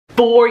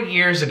4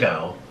 years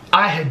ago,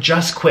 I had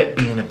just quit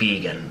being a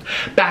vegan.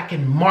 Back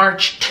in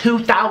March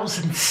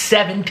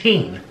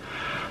 2017,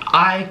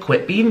 I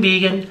quit being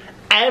vegan.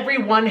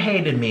 Everyone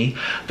hated me.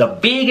 The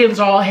vegans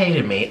all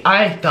hated me.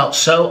 I felt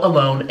so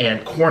alone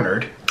and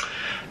cornered.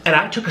 And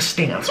I took a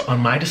stance on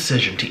my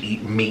decision to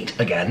eat meat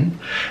again.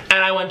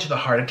 And I went to the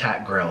Heart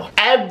Attack Grill.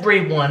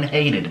 Everyone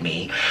hated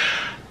me.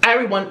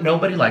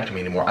 Nobody liked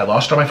me anymore. I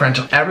lost all my friends.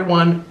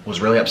 Everyone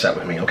was really upset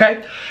with me,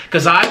 okay?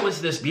 Because I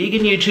was this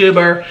vegan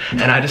YouTuber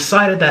and I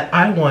decided that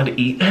I wanted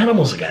to eat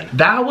animals again.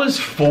 That was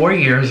 4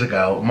 years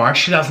ago,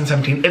 March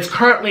 2017. It's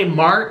currently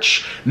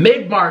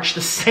mid-March,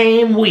 the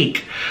same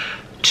week,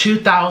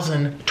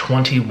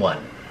 2021.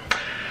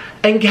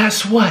 And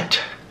guess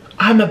what?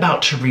 I'm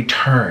about to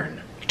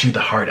return to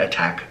the Heart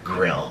Attack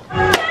Grill.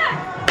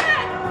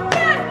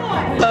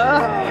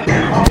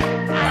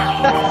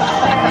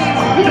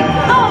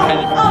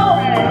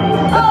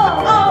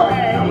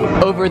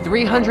 Over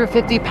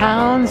 350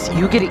 pounds,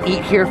 you get to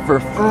eat here for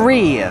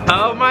free.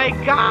 Oh my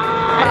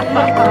God!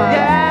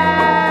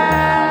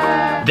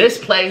 Yeah! This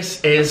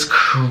place is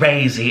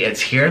crazy.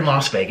 It's here in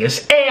Las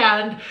Vegas,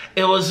 and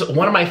it was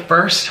one of my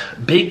first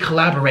big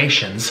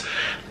collaborations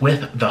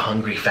with the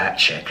Hungry Fat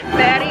Chick.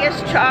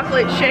 Fattiest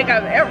chocolate shake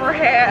I've ever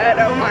had.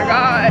 Oh my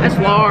God. That's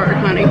large,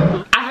 honey.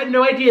 I had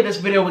no idea this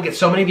video would get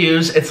so many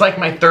views. It's like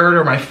my 3rd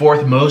or my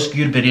 4th most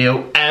viewed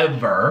video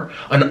ever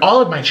on all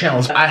of my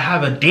channels. I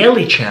have a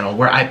daily channel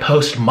where I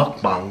post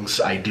mukbangs.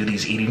 I do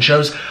these eating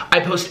shows. I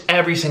post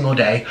every single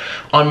day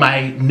on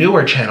my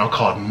newer channel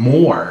called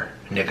More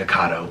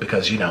Nikocado,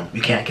 because you know,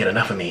 you can't get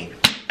enough of me.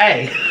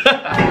 Hey.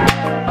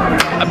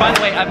 By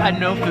the way, I've had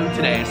no food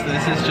today, so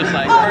this is just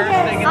like first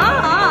thing.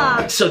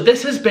 So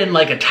this has been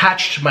like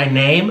attached to my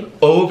name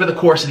over the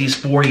course of these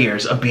 4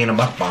 years of being a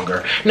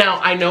mukbanger. Now,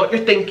 I know what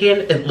you're thinking.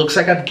 It looks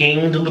like I've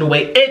gained a little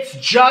weight. It's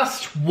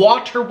just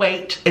water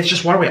weight. It's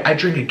just water weight. I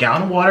drink a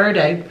gallon of water a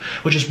day,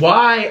 which is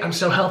why I'm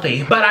so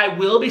healthy. But I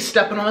will be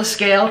stepping on the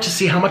scale to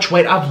see how much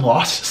weight I've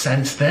lost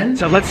since then.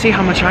 So let's see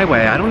how much I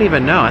weigh. I don't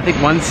even know. I think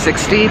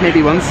 160,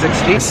 maybe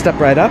 160. Step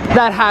right up.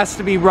 That has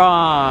to be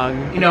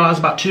wrong. You know, I was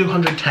about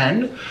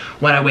 210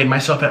 when I weighed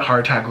myself at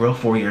Heart Attack Grill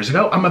 4 years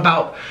ago. I'm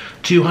about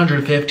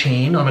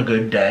 215 on a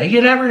good day.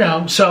 You never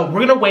know. So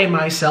we're gonna weigh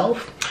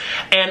myself,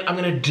 and I'm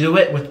gonna do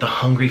it with the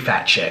Hungry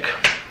Fat Chick.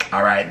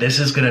 All right, this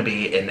is gonna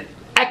be an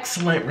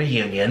excellent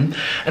reunion,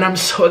 and I'm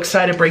so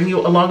excited to bring you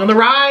along on the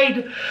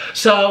ride.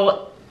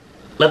 So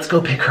let's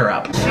go pick her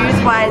up.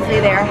 Choose wisely.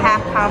 They are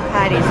half-pound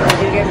patties, so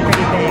they do get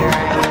pretty big.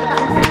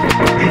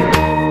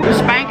 The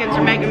spankings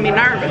are making me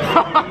nervous.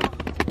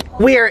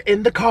 We are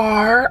in the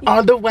car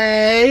on the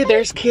way.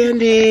 There's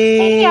Candy.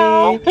 Hey,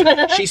 y'all.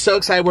 She's so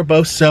excited. We're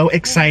both so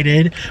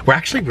excited. We're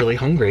actually really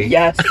hungry.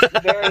 Yes,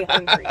 very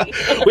hungry.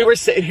 We were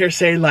sitting here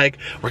saying like,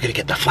 we're gonna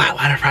get the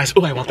flatliner fries.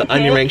 Oh, I want the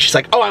onion ring. She's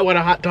like, oh, I want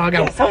a hot dog.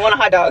 Yes, I want a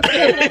hot dog.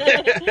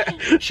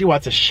 She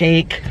wants a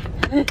shake.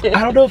 I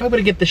don't know if I'm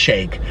gonna get the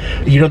shake.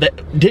 You know that?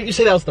 Didn't you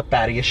say that was the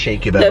fattiest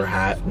shake you've ever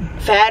had?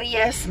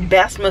 Fattiest,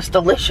 best, most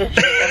delicious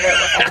shake I've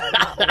ever had in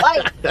my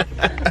life.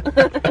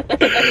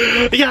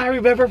 Yeah, I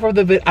remember from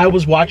the I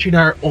was watching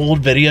our old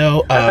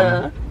video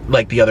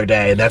like the other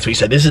day, and that's what you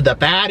said. This is the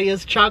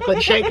fattiest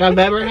chocolate shake I've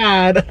ever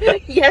had.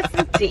 Yes,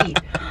 indeed.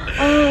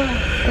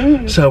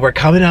 So we're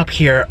coming up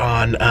here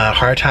on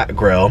Heart Attack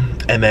Grill,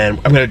 and then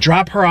I'm gonna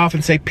drop her off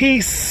and say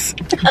peace,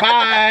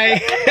 bye.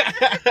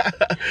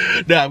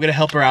 No, I'm gonna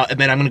help her out, and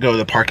then I'm gonna go to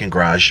the parking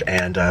garage,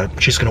 and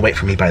she's gonna wait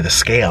for me by the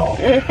scale.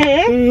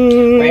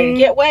 Ready to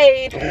get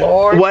weighed,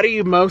 Lord. What are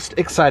you most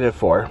excited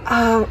for?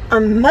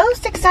 I'm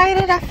most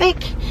excited, I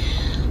think.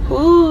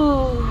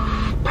 Ooh,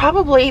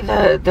 probably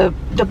the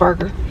burger. The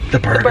burger? The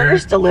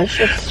burger's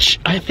delicious.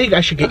 I think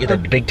I should get you the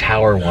big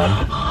tower one.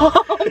 Oh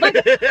my,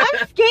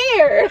 I'm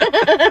scared.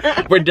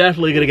 We're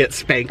definitely gonna get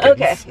spankings.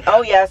 Okay.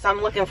 Oh yes,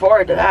 I'm looking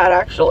forward to that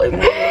actually.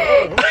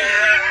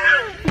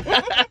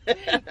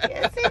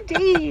 Yes,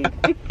 indeed.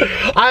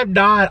 I'm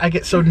not. I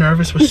get so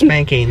nervous with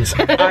spankings.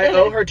 I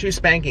owe her 2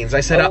 spankings.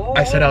 I said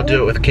I'll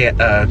do it with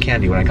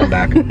Candy when I come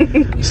back.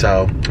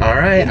 So, all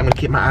right, I'm gonna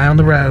keep my eye on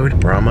the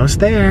road. We're almost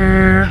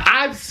there.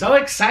 I'm so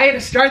excited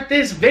to start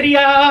this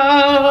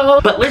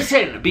video. But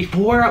listen,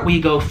 before we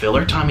go fill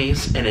our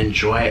tummies and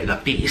enjoy the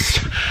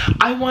feast,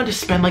 I want to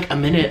spend like a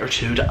minute or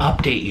two to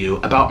update you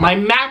about my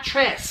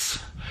mattress.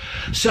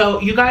 So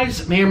you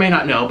guys may or may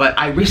not know, but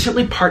I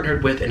recently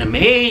partnered with an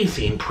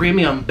amazing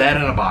premium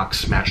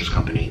bed-in-a-box mattress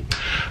company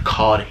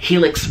called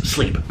Helix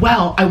Sleep.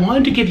 Well, I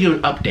wanted to give you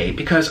an update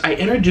because I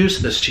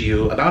introduced this to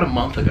you about a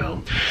month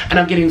ago, and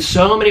I'm getting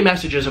so many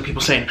messages of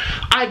people saying,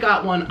 I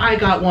got one,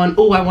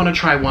 oh, I want to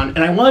try one,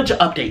 and I wanted to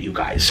update you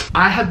guys.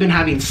 I have been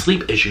having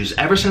sleep issues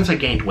ever since I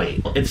gained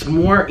weight. It's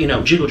more, you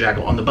know,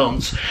 jiggle-jaggle on the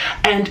bones,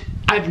 and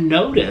I've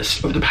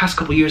noticed over the past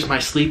couple years my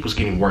sleep was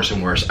getting worse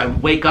and worse. I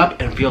wake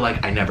up and feel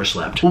like I never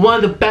slept. One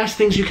of the best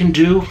things you can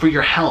do for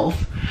your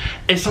health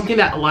is something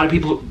that a lot of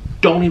people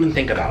don't even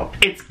think about.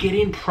 It's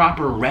getting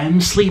proper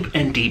REM sleep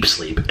and deep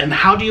sleep. And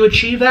how do you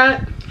achieve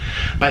that?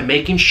 By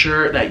making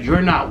sure that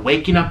you're not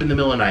waking up in the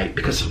middle of the night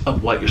because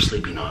of what you're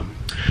sleeping on.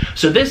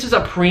 So this is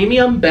a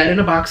premium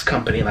bed-in-a-box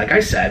company. Like I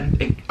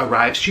said, it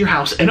arrives to your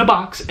house in a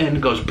box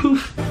and goes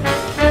poof.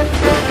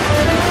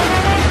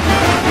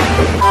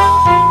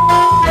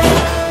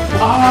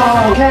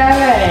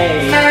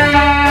 Okay.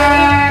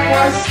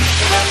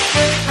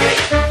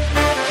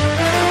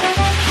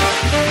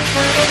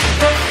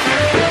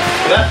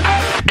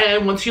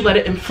 And once you let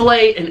it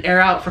inflate and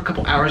air out for a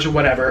couple hours or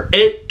whatever,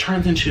 it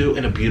turns into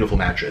a beautiful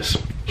mattress.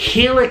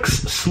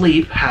 Helix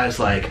Sleep has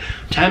like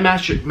 10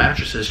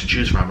 mattresses to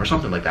choose from or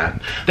something like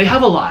that. They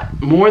have a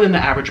lot, more than the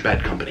average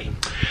bed company.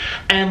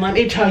 And let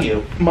me tell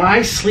you,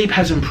 my sleep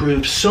has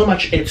improved so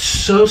much. It's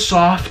so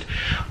soft.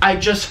 I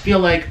just feel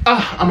like,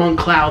 I'm on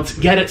clouds,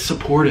 yet it's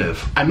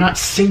supportive. I'm not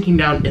sinking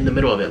down in the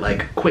middle of it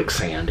like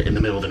quicksand in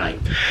the middle of the night.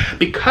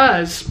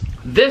 Because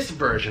this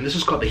version, this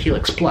is called the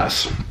Helix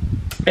Plus,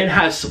 it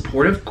has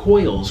supportive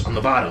coils on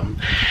the bottom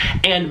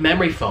and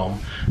memory foam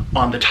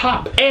on the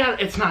top. And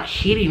it's not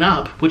heating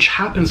up, which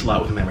happens a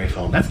lot with memory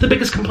foam. That's the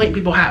biggest complaint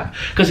people have,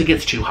 because it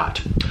gets too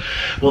hot.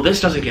 Well, this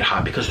doesn't get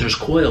hot because there's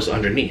coils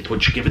underneath,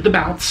 which give it the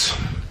bounce,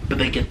 but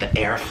they get the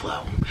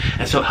airflow.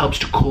 And so it helps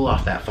to cool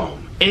off that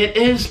foam. It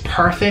is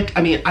perfect.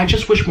 I mean, I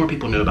just wish more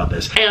people knew about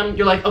this. And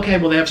you're like, okay,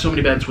 well, they have so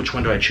many beds, which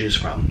one do I choose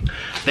from?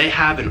 They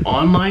have an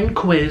online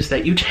quiz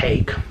that you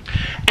take,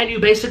 and you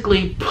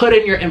basically put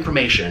in your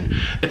information.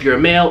 If you're a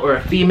male or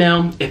a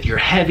female, if you're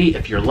heavy,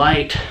 if you're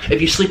light,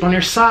 if you sleep on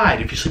your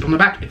side, if you sleep on the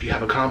back, if you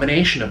have a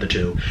combination of the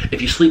two,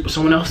 if you sleep with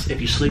someone else, if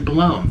you sleep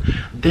alone,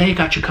 they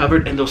got you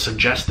covered and they'll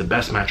suggest the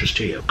best mattress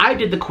to you. I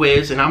did the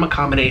quiz and I'm a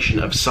combination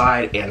of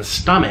side and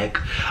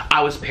stomach.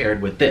 I was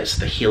paired with this,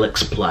 the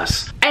Helix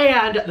Plus.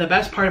 And the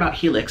best part about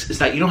Helix is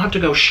that you don't have to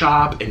go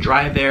shop and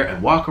drive there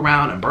and walk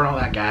around and burn all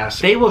that gas.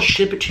 They will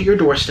ship it to your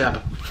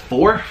doorstep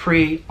for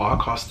free. All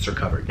costs are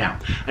covered. Now,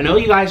 I know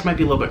you guys might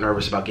be a little bit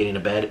nervous about getting a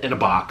bed in a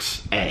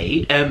box,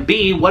 A, and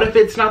B, what if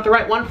it's not the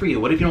right one for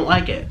you? What if you don't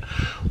like it?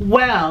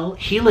 Well,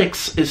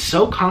 Helix is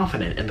so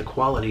confident in the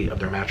quality of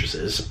their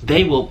mattresses,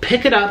 they will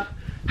pick it up,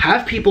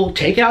 have people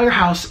take it out of your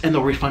house, and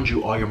they'll refund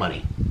you all your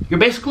money. You're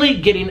basically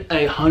getting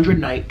a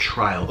 100-night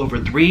trial over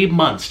 3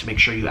 months to make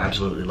sure you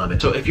absolutely love it.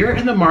 So if you're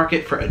in the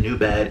market for a new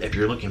bed, if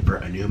you're looking for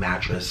a new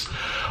mattress,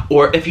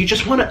 or if you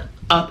just want to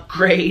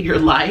upgrade your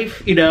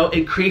life, you know,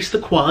 increase the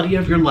quality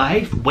of your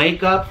life,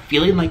 wake up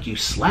feeling like you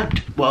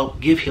slept, well,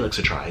 give Helix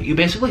a try. You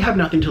basically have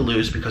nothing to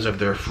lose because of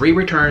their free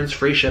returns,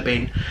 free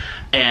shipping,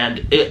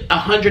 and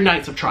 100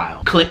 nights of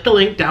trial. Click the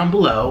link down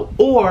below,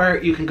 or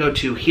you can go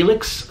to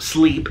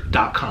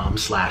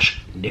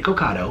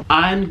helixsleep.com/Nikocado.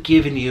 I'm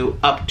giving you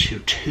up to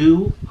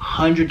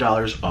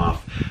 $200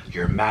 off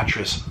your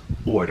mattress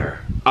order.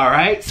 All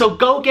right, so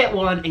go get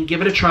one and give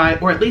it a try,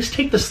 or at least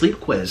take the sleep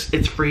quiz.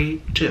 It's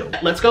free too.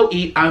 Let's go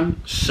eat. I'm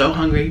so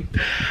hungry.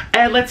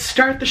 And let's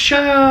start the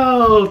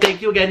show.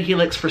 Thank you again,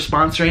 Helix, for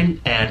sponsoring,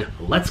 and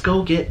let's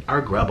go get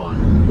our grub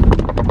on.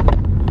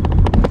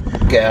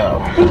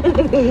 Go. Put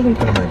on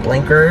my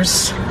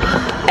blinkers.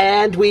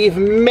 And we've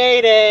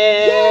made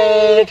it!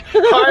 Yay!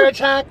 Heart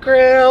attack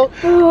grill.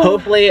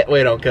 Hopefully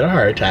we don't get a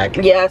heart attack.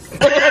 Yes.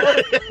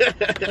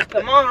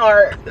 Come on,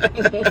 heart.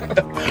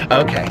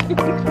 Okay.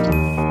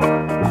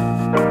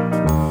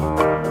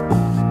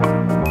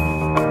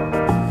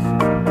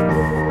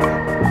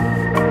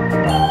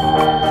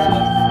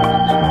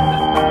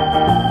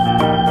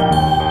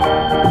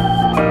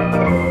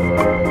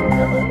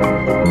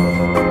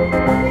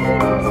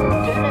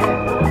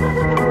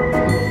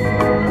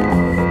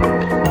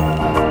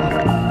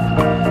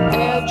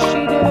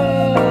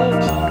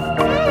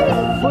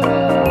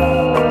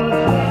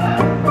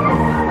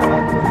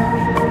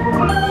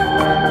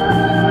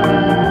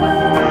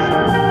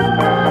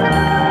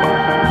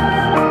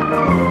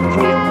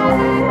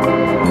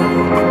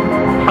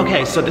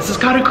 So this is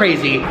kind of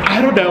crazy.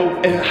 I don't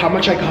know how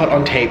much I caught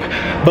on tape,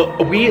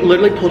 but we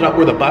literally pulled up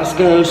where the bus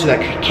goes so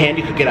that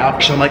Candy could get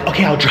out. So I'm like,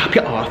 okay, I'll drop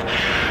you off.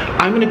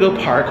 I'm gonna go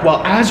park.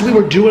 Well, as we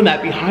were doing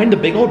that, behind the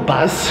big old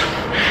bus,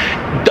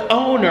 the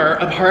owner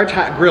of Heart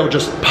Attack Grill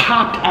just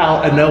popped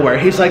out of nowhere.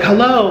 He's like,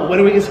 hello, what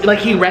are we, like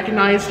he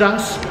recognized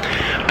us.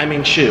 I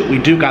mean, shoot, we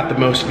do got the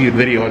most viewed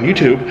video on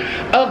YouTube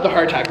of the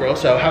Heart Attack Grill,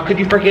 so how could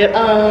you forget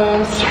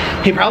us?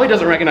 He probably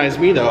doesn't recognize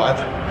me though.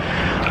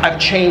 I've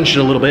changed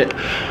a little bit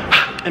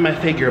in my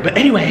figure, but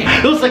anyway,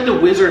 it was like the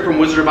wizard from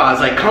Wizard of Oz,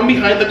 like come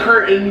behind the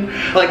curtain,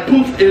 like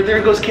poof,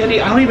 there goes Candy.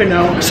 I don't even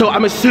know. So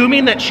I'm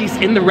assuming that she's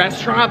in the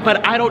restaurant,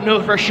 but I don't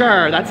know for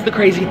sure. That's the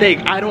crazy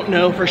thing. I don't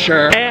know for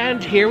sure.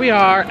 And here we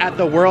are at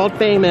the world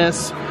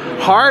famous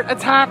Heart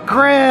Attack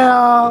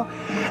Grill.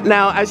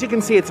 Now, as you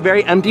can see, it's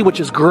very empty, which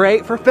is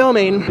great for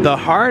filming. The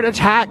Heart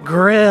Attack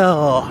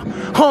Grill,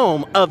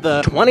 home of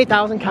the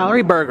 20,000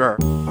 calorie burger.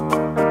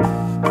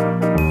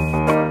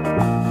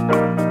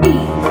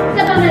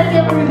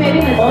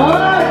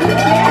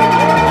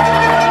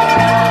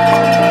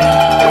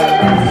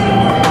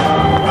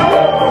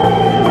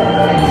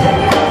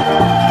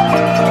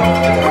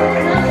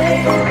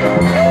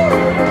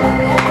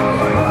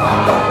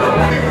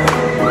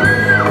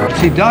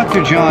 See,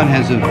 Dr. John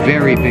has a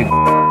very big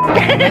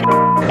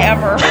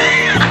Ever.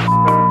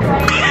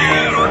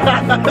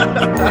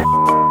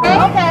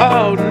 Okay.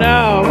 Oh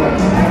no.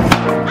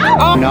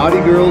 Oh.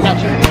 Naughty girls.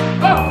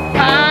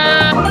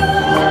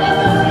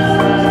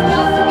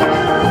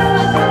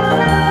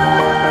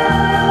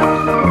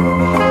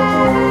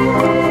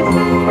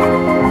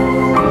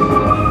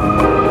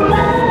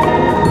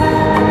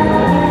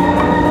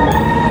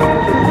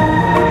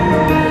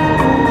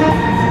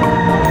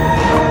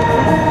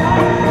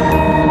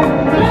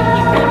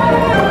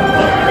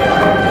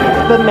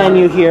 The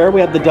menu here, we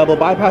have the double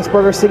bypass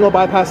burger, single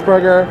bypass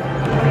burger,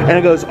 and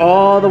it goes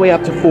all the way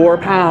up to 4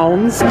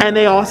 pounds. And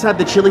they also have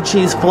the chili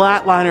cheese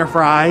flatliner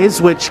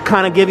fries, which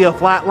kind of give you a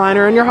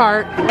flatliner in your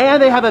heart. And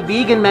they have a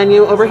vegan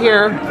menu over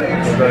here.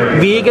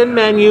 Vegan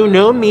menu,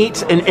 no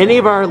meat in any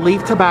of our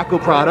leaf tobacco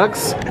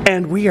products.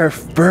 And we are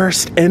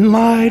first in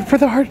line for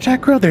the Heart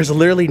Attack Grill. There's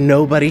literally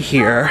nobody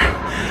here,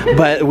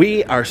 but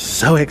we are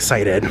so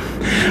excited.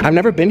 I've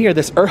never been here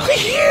this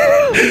early.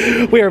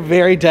 We are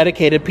very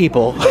dedicated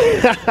people.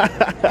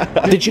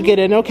 Did you get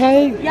in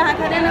okay? Yeah, I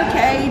got in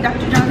okay.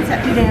 Dr. John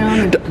sat me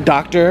down.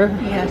 Doctor?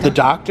 Yeah. The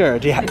doctor.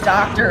 The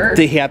doctor.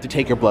 Did he have to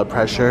take your blood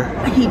pressure?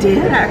 He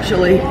did,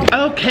 actually.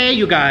 Okay,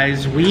 you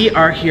guys, we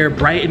are here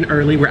bright and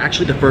early. We're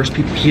actually the first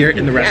people here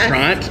in the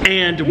restaurant,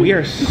 and we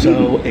are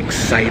so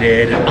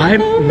excited.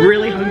 I'm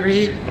really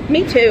hungry.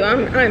 Me too.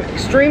 I'm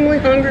extremely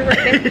hungry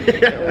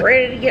right now.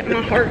 Ready to get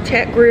my Heart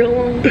Attack Grill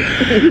on.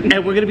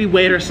 And we're gonna be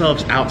weighing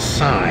ourselves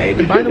outside.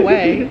 And by the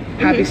way,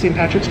 happy St.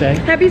 Patrick's Day.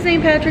 Happy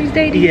St. Patrick's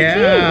Day to you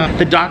Yeah,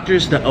 the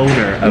doctor's the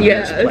owner of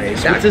this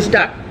place. What's his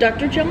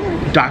Dr.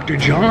 John. Dr.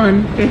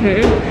 John.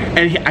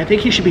 And I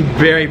think he should be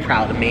very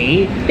proud of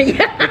me.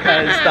 Yeah.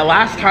 Because the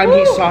last time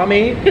he saw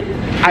me,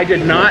 I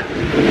did not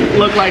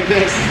look like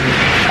this.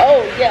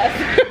 Oh, yes.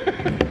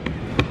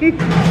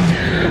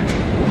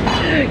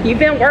 You've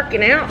been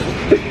working out.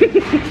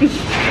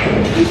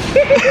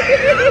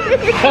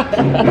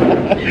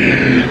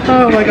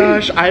 Oh my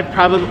gosh,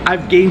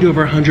 I've gained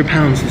over 100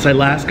 pounds since I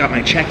last got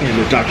my check-in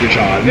with Dr.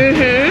 John.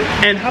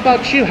 And how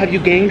about you? Have you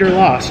gained or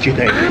lost, do you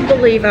think? I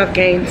believe I've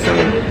gained some.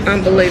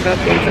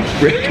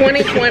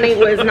 2020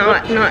 was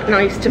not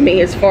nice to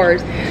me as far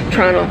as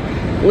trying to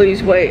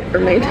lose weight or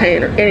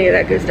maintain or any of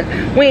that good stuff.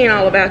 We ain't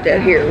all about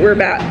that here. We're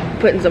about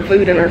putting some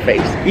food in our face.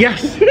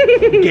 Yes,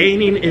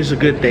 gaining is a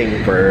good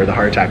thing for the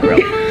Heart Attack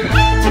Grill.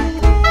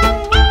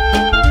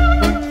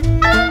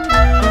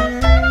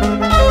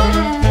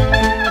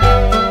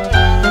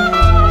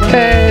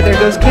 Okay, there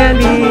goes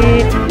Candy.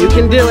 You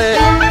can do it.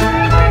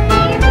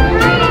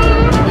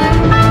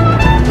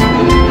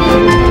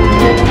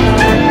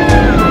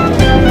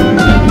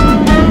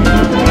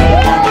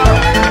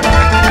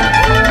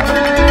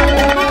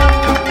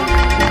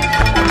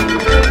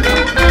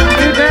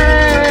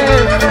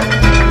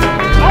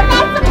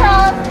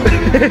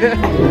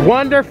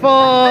 Wonderful.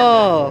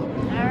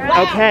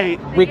 Right. Okay,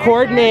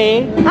 record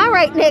me. All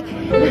right, Nick.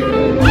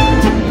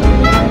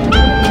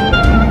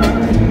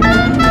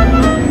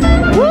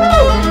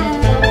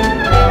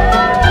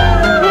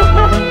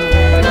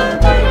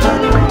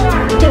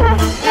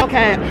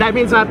 Okay, that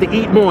means I have to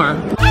eat more.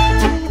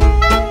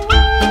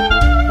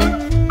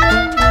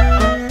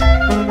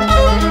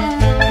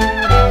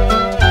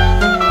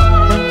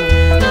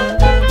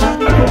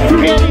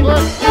 Candy,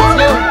 look.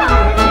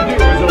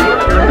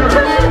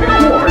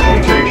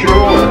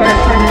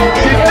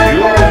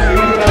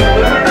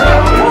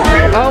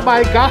 Oh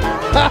my God.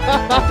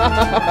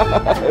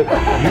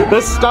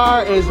 The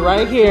star is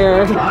right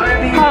here.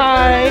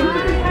 Hi.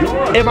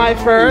 Am I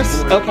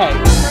first? Okay.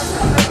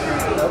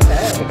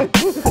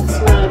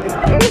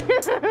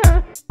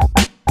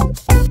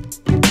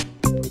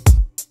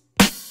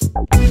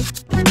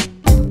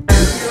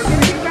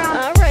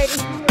 All right.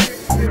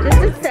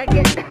 Just a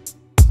second.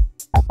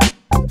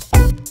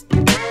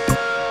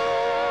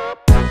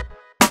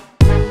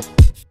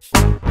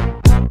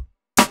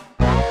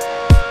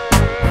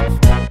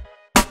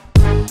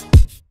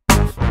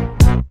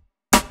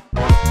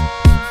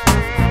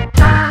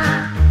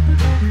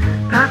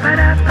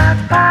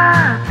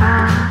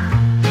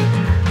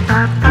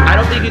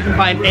 You can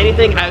find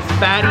anything as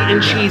fatty and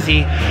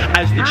cheesy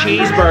as the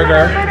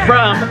cheeseburger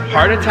from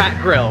Heart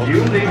Attack Grill.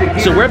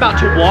 So we're about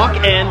to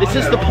walk in. This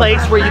is the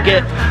place where you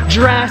get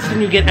dressed and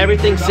you get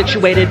everything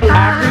situated.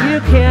 After you,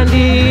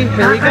 Candy.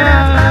 Here we go.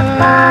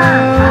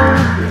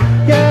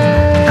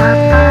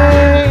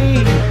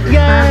 Yay!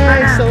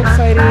 Yay! So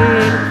exciting.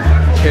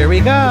 Here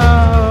we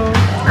go.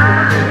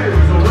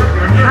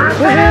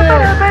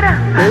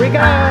 Here we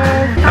go.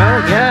 Oh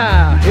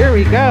yeah. Here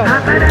we go.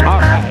 All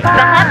right. The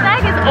hot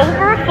bag is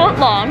over a foot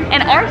long,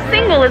 and our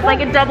single is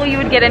like a double you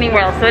would get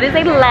anywhere else. So it is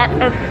a lot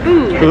of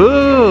food.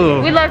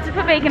 Ooh. We love to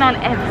put bacon on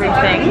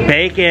everything.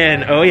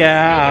 Bacon. Oh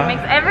yeah. It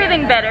makes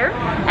everything better.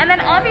 And then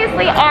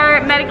obviously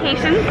our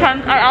medication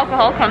comes, our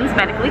alcohol comes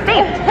medically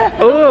safe.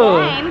 Ooh.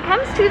 Wine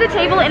comes to the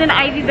table in an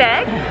IV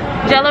bag.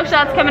 Jello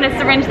shots come in a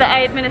syringe that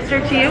I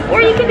administer to you,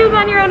 or you can do them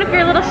on your own if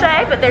you're a little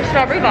shy. But there's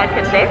strawberry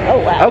vodka today. Oh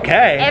wow.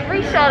 Okay.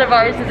 Every shot of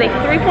ours is a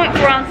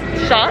 3.4 ounce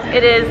shot.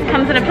 It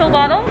comes in a pill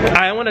bottle.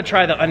 I want to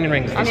try the onion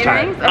rings this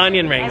time. Rings? Okay.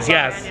 Onion rings,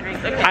 yes. Onion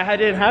rings. Okay. I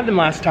didn't have them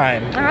last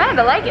time. All right,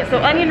 I like it.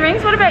 So onion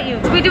rings, what about you?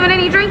 Are we doing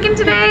any drinking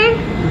today?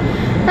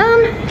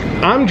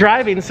 I'm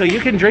driving, so you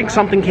can drink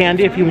something,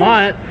 Candy, if you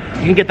want.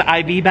 You can get the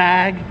IV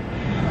bag.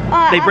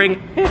 They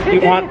bring,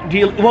 you want,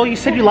 well, you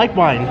said you like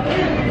wine.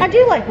 I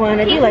do like wine,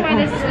 I do like wine.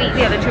 One is sweet,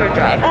 the other two are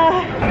dry.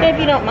 If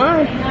you don't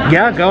mind.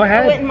 Yeah, go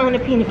ahead. I wouldn't mind a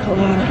pina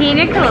colada.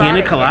 Pina colada.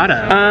 Pina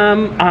colada.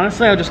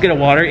 Honestly, I'll just get a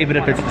water, even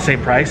if it's the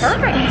same price.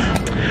 Perfect.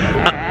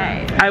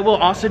 I will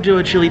also do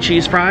a chili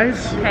cheese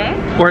fries. Okay.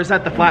 Or is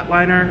that the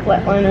flatliner?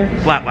 Flatliner.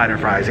 Flatliner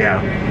fries, yeah.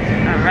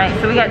 Alright,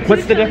 so we got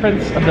What's the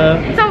difference of the...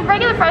 So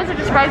regular fries are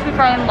just fries we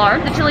fry in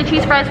lard. The chili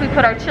cheese fries, we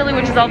put our chili,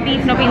 which is all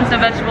beef, no beans, no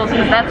vegetables,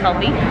 because that's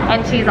healthy,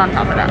 and cheese on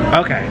top of that.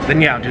 Okay, then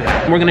yeah, I'll do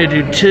that. We're gonna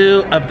do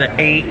 2 of the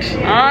 8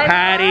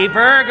 patty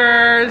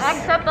burgers.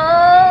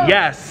 Acceptable.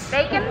 Yes.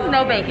 Bacon?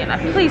 No bacon.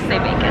 Please say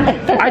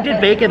bacon. I did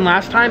bacon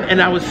last time,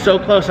 and I was so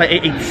close. I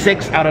ate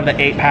 6 out of the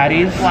 8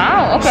 patties.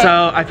 Wow, okay.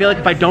 So I feel like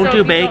if I don't So do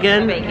if you don't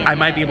bacon, do bacon, I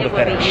might be able to it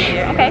will be finish.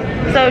 easier. Okay,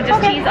 so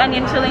just cheese,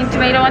 onion, chili, and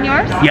tomato on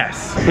yours?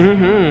 Yes.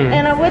 Mm-hmm.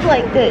 And I would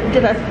like the,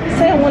 did I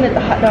say I wanted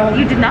the hot dog?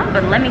 You did not,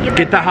 but let me get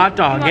Get the hot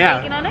dog, you want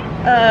yeah. bacon on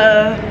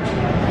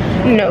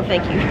it? No,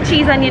 thank you.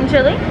 Cheese, onion,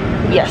 chili?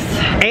 Yes.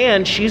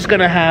 And she's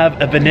gonna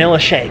have a vanilla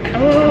shake.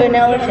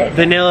 Vanilla shake.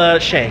 Vanilla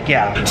shake,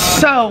 yeah.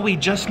 So we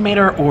just made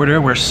our order.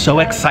 We're so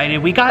excited.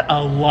 We got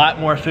a lot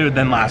more food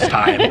than last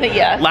time.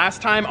 Yeah.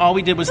 Last time, all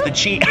we did was the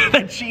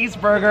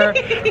cheeseburger,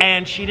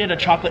 and she did a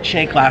chocolate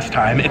shake last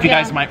time, if you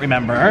guys might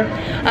remember.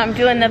 I'm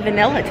doing the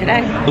vanilla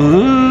today.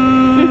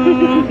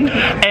 Ooh.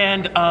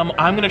 And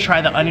I'm gonna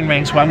try the onion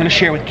rings, so I'm gonna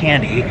share with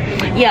Candy.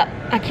 Yep,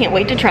 I can't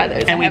wait to try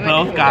those. And we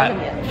both got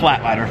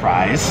flatliner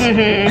fries.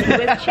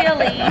 With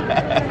chili.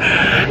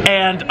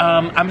 And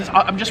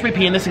I'm just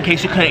repeating this in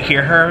case you couldn't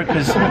hear her,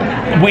 because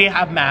we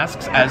have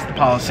masks as the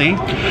policy.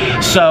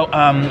 So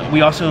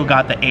we also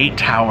got the 8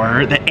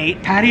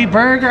 patty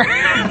burger.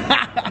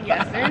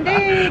 Yes,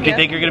 indeed. Do you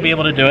think you're gonna be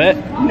able to do it?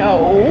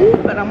 No,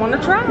 but I'm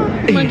gonna try.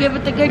 I'm gonna give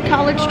it the good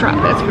college try,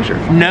 that's for sure.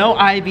 No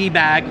IV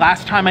bag.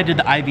 Last time I did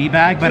the IV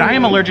bag, but I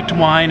am allergic to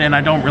wine and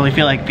I don't really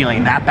feel like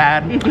feeling that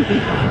bad.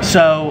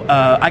 So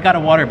I got a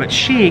water, but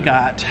she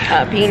got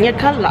a pina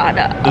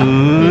colada.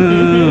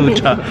 Ooh,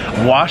 to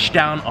wash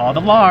down all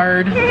the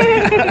lard.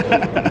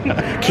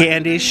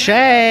 Candy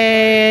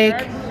shake.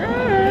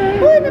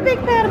 Put a big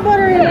pat of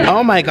butter in it.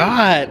 Oh my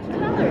God.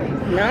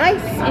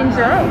 Nice.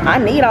 Enjoy. I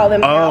need all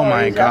them Oh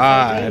my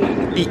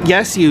calories, God.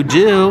 Yes, you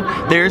do.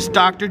 There's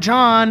Dr.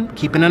 John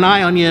keeping an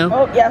eye on you.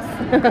 Oh, yes.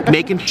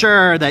 Making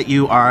sure that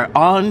you are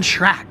on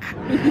track.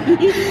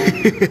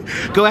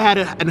 Go ahead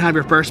and have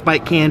your first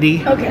bite,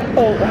 Candy. Okay.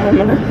 Oh, I'm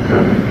gonna...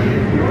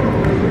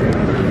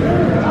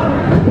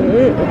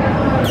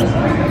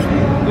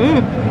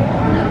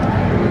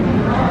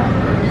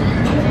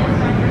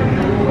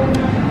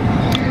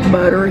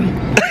 Buttery.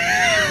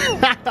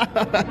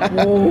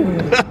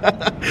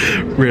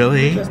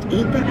 Really? Just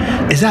eat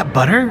that. Is that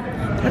butter?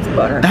 That's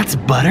butter. That's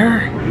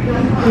butter?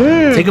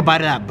 Take a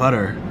bite of that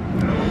butter.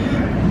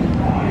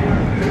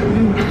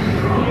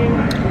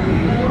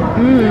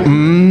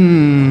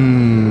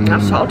 Mmm.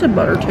 That's salted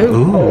butter too.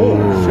 Ooh. Oh,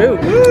 shoot.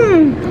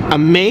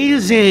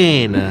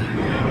 Amazing.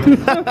 Okay,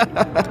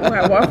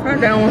 wash right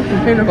down with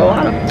some pina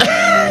colada.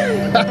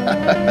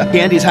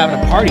 Candy's having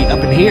a party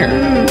up in here.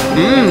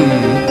 Mmm.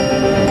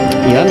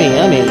 Yummy,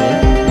 yummy.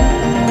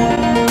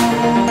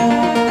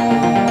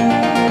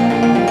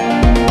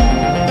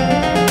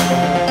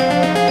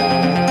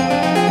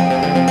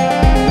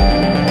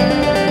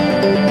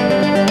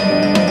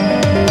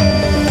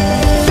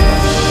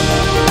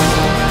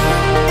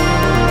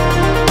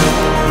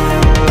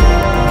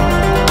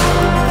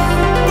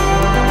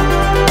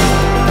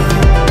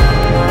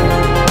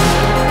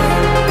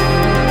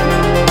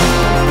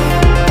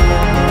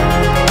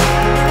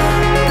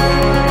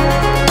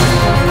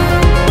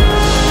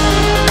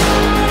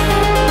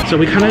 So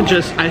we kind of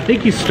just, I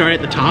think you start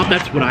at the top.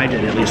 That's what I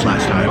did, at least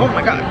last time. Oh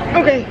my God.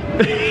 Okay.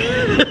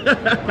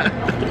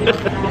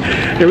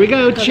 Here we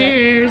go. Okay.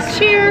 Cheers.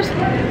 Cheers.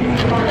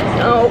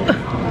 Oh.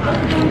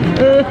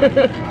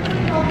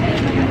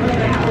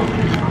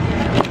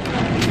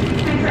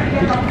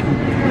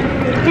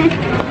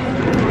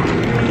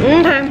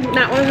 Okay,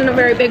 that wasn't a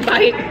very big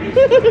bite.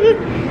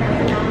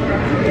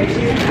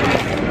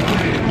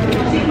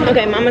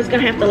 Okay, Mama's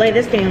gonna have to lay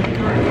this down.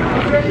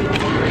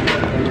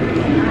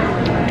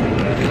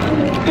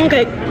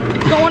 Okay,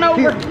 going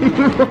over.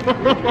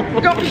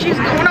 She's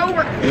going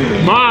over.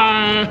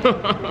 Bye.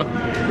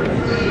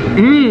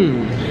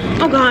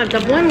 Mmm. Oh God, the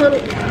one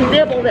little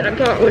nibble that I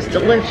got was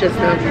delicious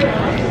though.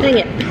 Dang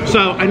it.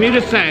 So I need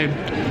to say,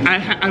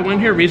 I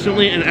went here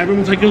recently and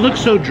everyone's like, it looks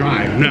so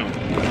dry. No.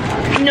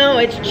 No,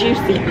 it's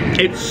juicy.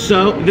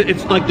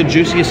 It's like the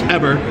juiciest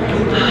ever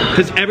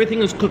because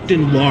everything is cooked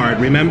in lard,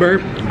 remember?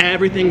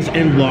 Everything's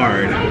in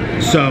lard.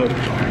 So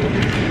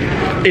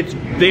it's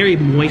very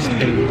moist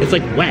and it's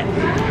like wet.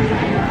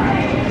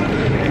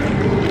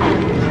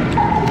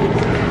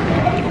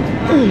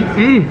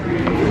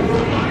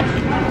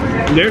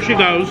 There she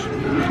goes.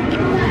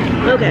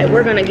 Okay,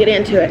 we're gonna get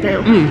into it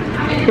now.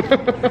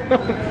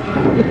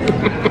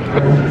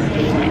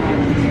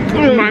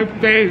 My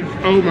face.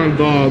 Oh my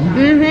god.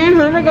 Here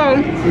we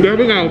go. There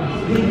we go.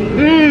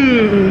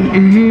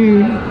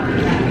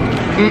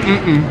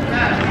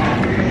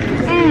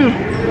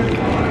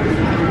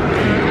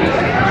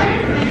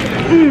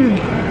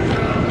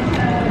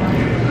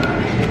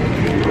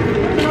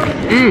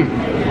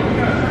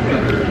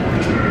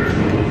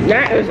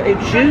 That is a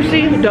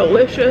juicy,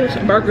 delicious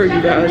burger,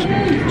 you guys.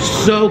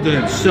 So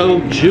good. So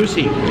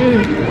juicy.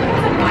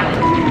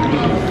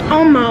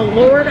 Oh my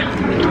lord.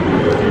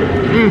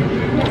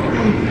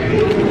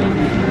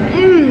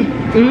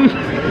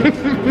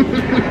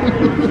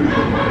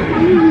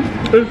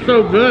 It's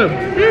so good.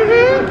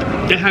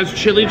 It has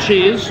chili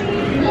cheese.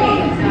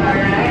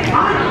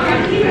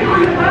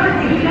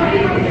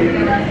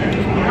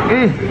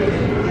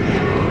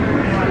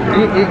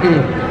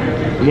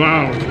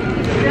 Wow.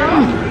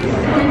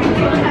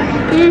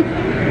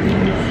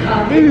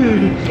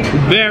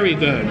 Very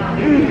good.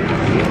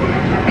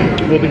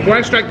 Well, before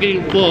I start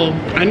getting full,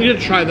 I need to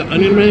try the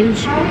onion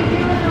rings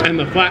and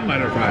the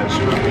flatliner fries.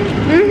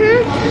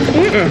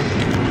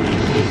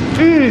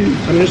 I'm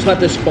gonna just let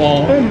this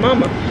fall. Oh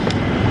mama.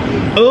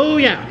 Oh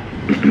yeah.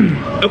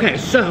 Okay,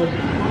 so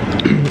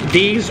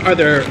these are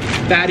their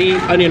fatty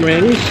onion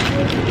rings.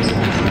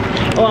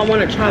 Oh, I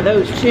want to try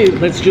those too.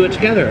 Let's do it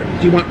together.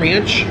 Do you want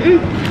ranch?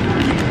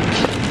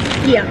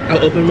 Yeah.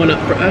 I'll open one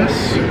up for us.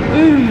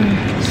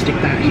 Stick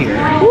that here.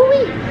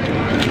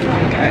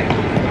 Okay.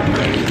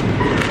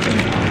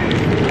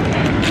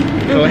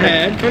 Go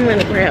ahead. I'm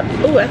gonna grab.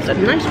 Oh, that's a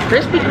nice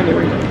crispy onion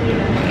ring.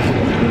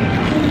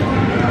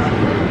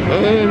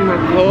 Oh my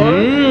god.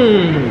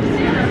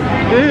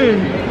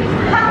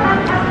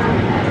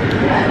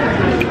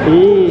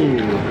 Ooh.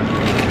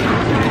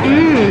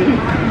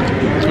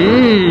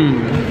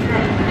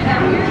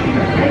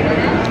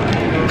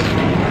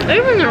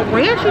 Even the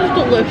ranch is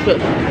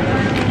delicious.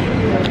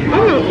 Oh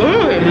my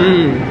god.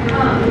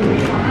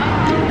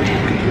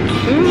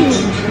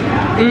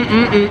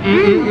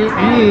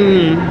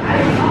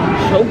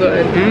 So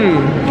good.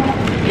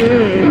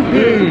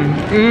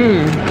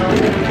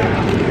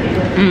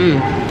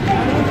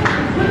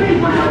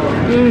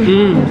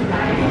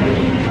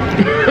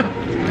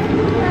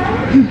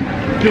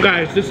 You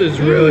guys, this is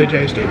really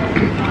tasty.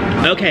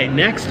 Okay,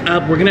 next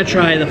up, we're gonna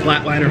try the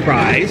flatliner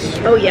fries.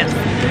 Oh yes.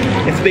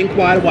 It's been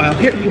quite a while.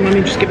 Here, you want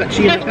me to just give that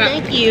to you? No,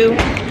 thank you.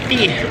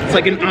 It's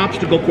like an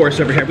obstacle course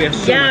over here. We have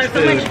so much food.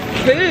 So much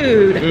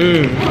food.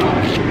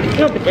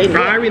 Oh, but they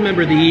I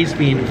remember these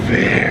being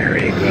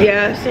very good.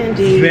 Yes,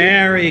 indeed.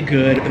 Very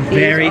good.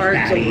 Very These are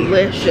fatty.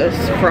 delicious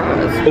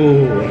fries.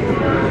 Oh.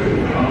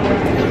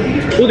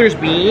 Oh, there's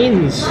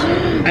beans.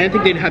 I didn't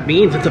think they'd have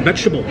beans. It's a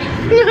vegetable.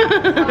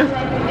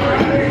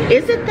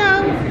 Is it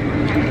though?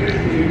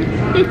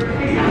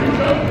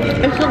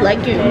 It's a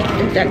legume.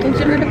 Is that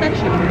considered a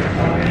vegetable?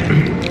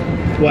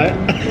 What?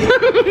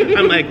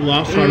 I'm like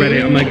lost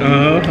already. I'm like,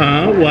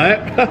 what?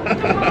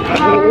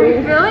 How are we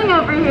feeling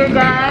over here,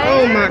 guys?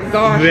 Oh my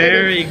gosh.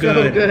 Very good.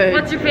 So good.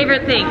 What's your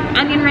favorite thing?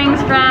 Onion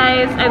rings,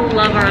 fries. I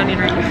love our onion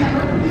rings.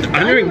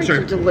 Onion rings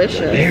are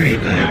delicious. very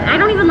good. I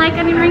don't even like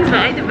onion rings, but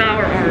I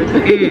devour ours.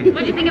 What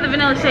do you think of the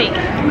vanilla shake?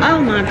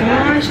 Oh my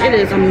gosh, it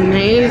is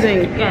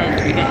amazing.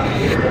 Good.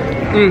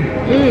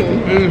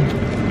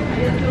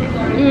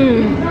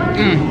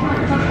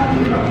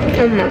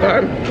 Oh my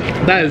god.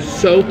 That is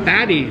so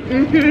fatty.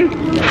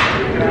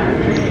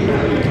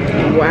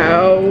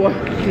 Wow.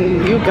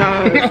 You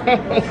guys.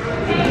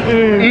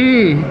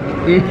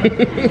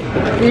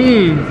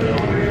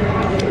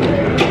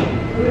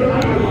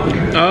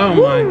 Oh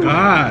my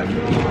god.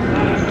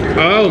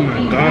 Oh my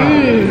god.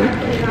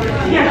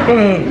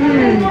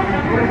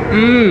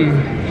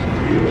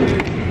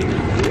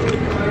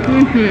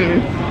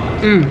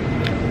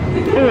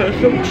 Oh, it's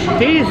so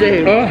cheesy.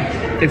 Oh,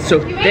 it's so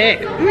thick.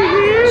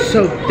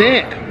 So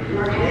thick.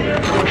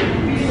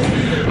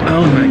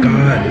 Oh my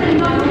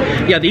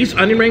god. Yeah, these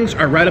onion rings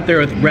are right up there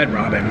with Red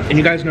Robin. And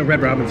you guys know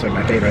Red Robin's like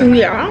my favorite.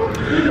 Yeah.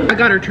 I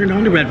got her turned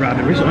on to Red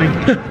Robin recently.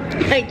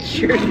 I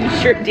sure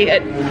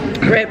did.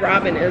 Red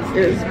Robin is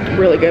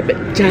really good, but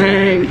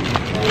dang.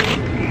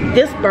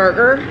 This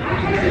burger.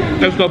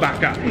 Let's go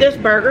back up. This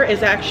burger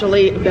is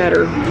actually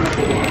better.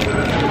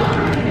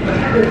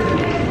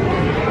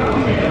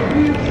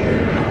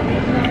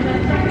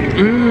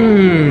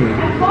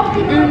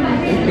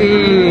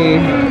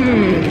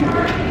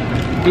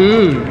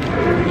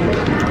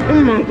 Oh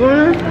my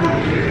god.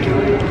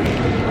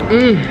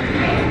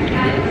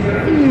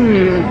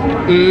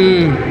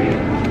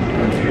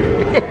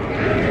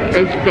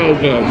 It's so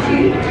good.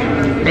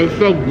 It's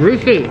so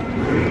greasy.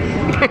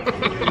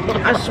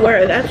 I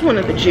swear, that's one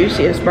of the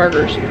juiciest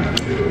burgers.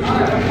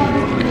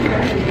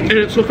 And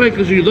it's so funny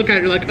because you look at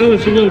it, you're like, oh,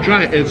 it's a little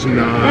dry. It's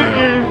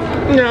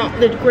not. No,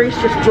 the grease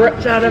just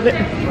drips out of it.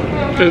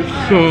 It's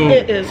so...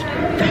 It is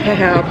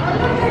fab.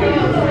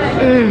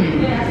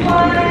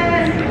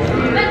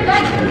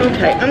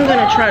 Okay, I'm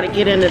gonna try to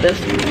get into this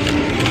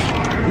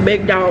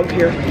big dog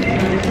here.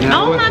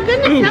 Now, Oh my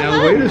goodness, now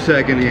hello. wait a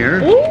second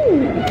here.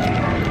 Ooh.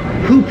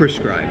 Who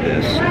prescribe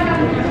this.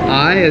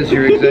 I, as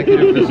your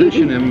executive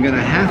physician, am going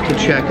to have to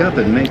check up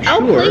and make sure. Oh,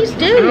 please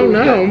do. Oh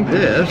no.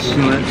 This.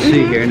 Let's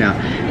see here now.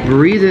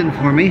 Breathe in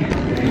for me.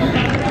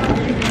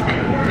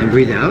 And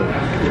breathe out.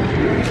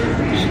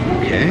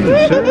 Okay,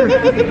 sir.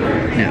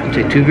 Now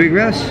take 2 big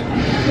breaths.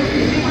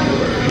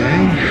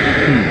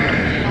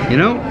 Okay. You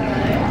know,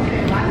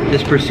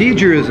 this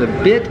procedure is a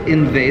bit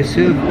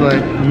invasive, but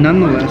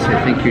nonetheless,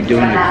 I think you're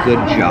doing a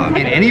good job.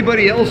 And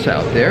anybody else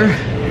out there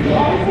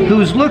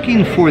who's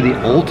looking for the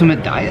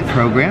ultimate diet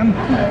program,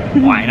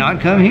 why not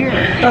come here?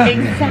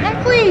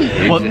 Exactly.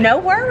 Well, no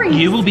worries.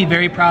 You will be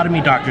very proud of me,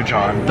 Dr.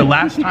 John. The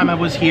last time I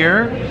was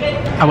here,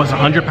 I was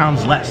 100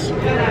 pounds less.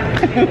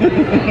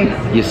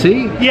 You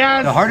see?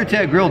 Yes. The Heart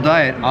Attack Grill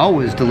diet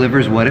always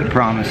delivers what it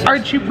promises.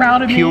 Aren't you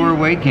proud of me? Pure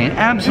weight gain.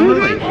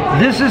 Absolutely.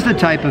 This is the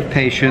type of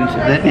patient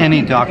that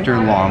any doctor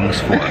longs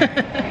for.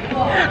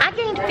 I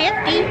gained 50.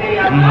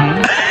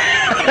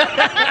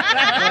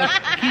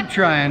 Keep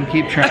trying,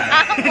 keep trying.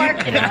 I'm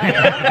working on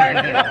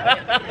it.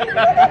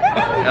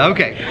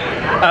 Okay.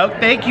 Oh,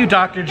 thank you,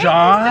 Dr.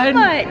 John.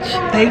 Much.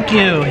 Thank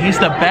you. He's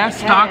the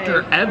best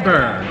doctor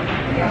ever.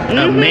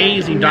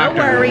 Amazing doctor.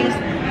 No worries,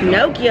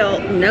 no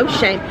guilt, no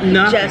shame.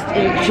 Nothing. Just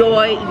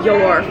enjoy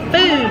your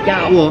food,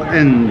 y'all. Well,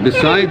 and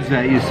besides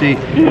that, you see,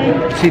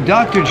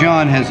 Dr.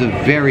 John has a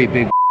very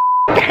big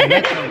and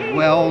that's a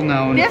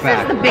well-known This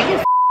fact. is the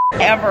biggest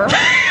ever.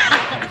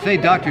 Say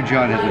Dr.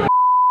 John has a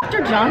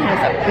Dr. John has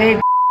a big.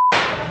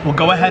 Well,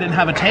 go ahead and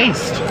have a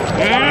taste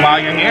while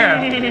you're here.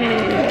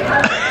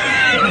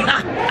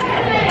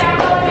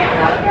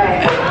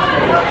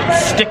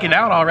 Sticking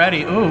out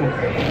already. Ooh.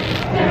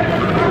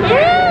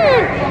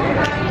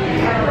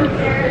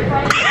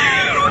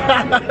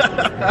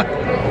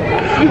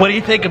 What do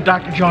you think of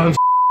Dr. John's?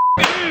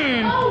 It's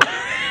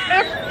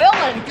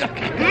filling.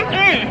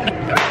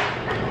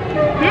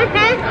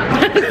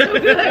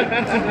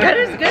 That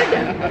is good.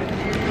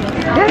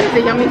 That is a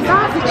yummy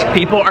sausage.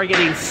 People are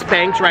getting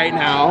spanked right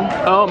now.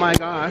 Oh my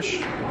gosh.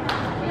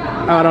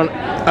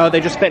 Oh, they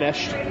just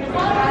finished.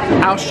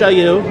 I'll show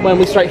you when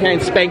we start hearing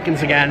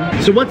spankings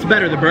again. So what's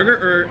better, the burger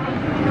or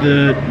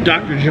the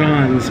Dr.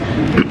 John's?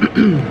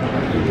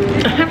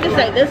 I have to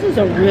say, this is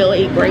a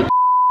really great.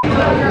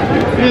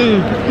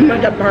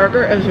 But the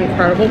burger is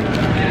incredible.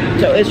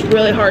 So it's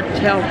really hard to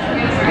tell.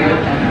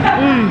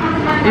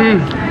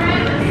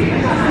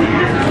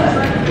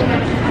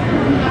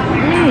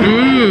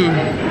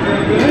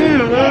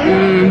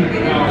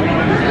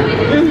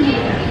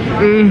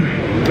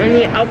 I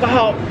need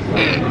alcohol.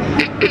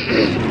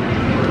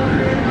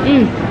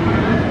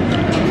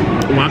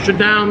 Wash it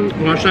down,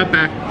 wash that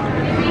back.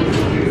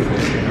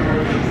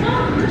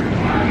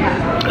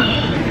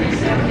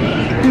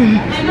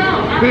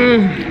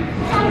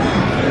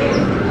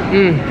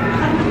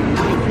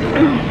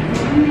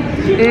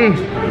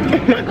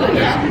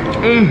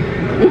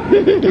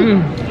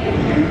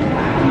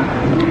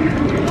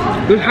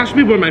 This has to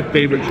be one of my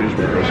favorite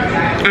cheeseburgers.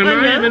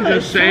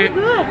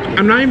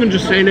 I'm not even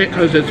just saying it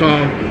because it's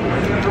all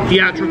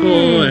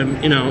theatrical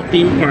and, you know,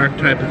 theme park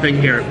type of thing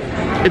here.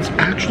 It's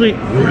actually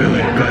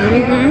really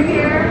good.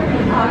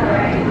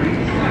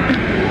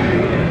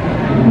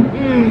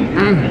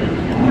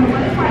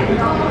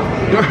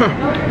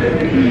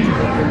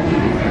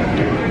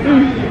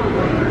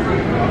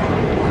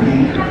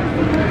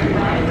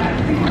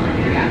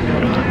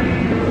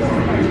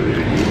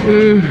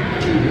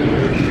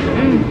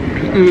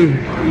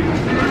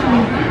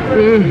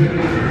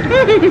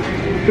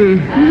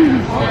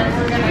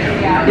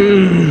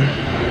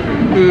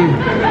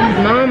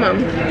 Mama.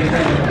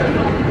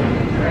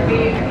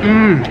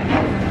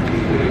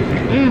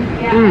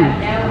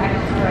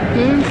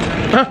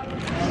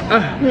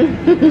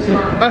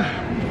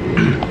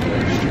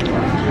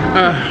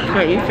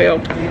 How you feel?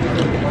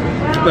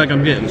 Like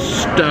I'm getting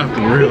stuffed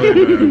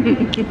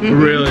really good.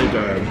 Really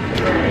good.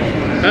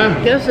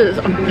 This is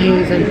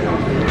amazing.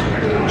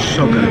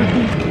 So good.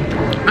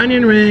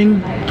 Onion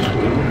ring.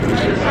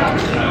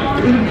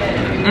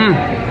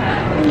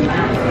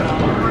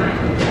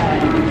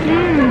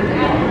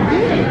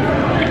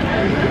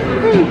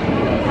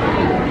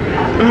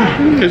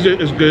 Is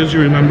it as good as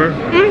you remember?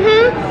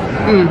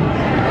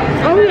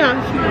 Oh yeah.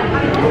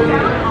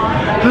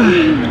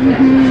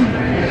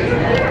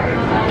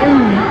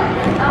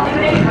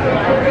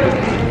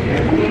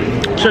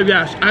 So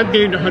yes, I've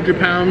gained 100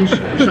 pounds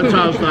since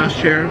I was last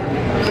here.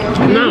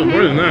 No,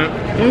 more than that.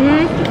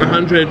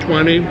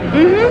 120.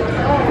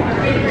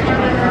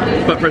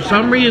 But for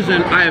some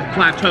reason, I have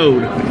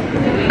plateaued.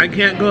 I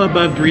can't go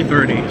above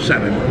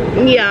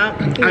 337. Yeah.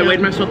 I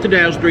weighed myself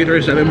today, I was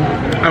 337.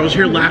 I was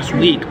here last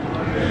week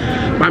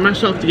by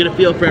myself to get a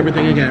feel for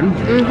everything again.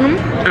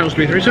 I was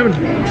 337.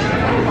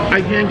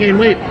 I can't gain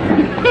weight.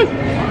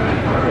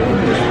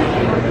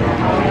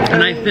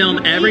 And I film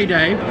every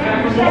day.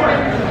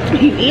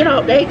 You eat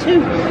all day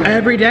too.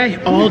 Every day,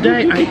 all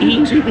day, I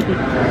eat.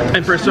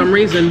 And for some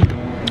reason,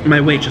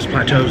 my weight just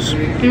plateaus.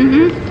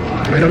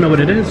 I don't know what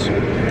it is.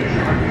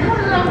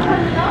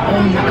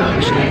 Oh my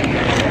gosh.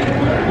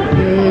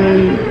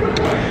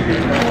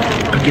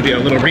 I'll give you a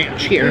little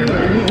ranch here.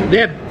 They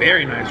have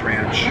very nice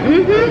ranch.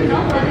 I'm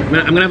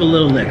gonna have a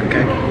little lick,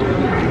 okay?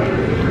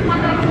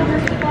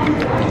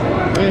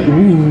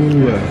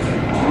 Ooh.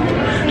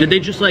 Did they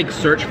just like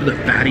search for the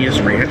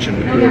fattiest ranch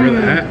and order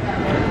that?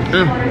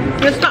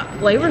 It's not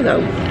flavor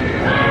though.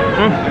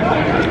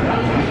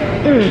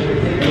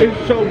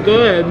 It's so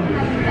good.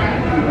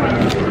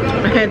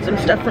 I had some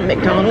stuff from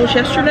McDonald's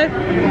yesterday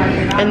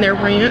and their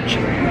ranch.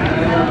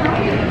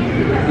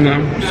 No.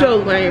 So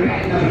lame.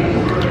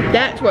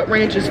 That's what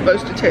ranch is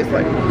supposed to taste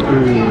like.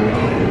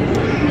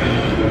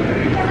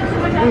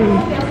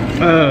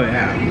 Oh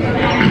yeah.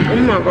 Oh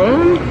my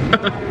god.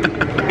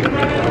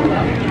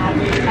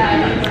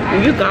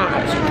 You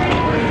guys,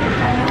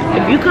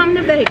 if you come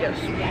to Vegas,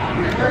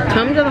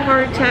 come to the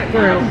Heart Attack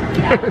Grill,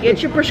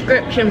 get your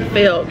prescription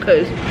filled,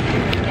 because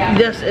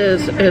this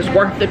is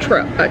worth the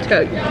trip, I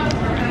tell you.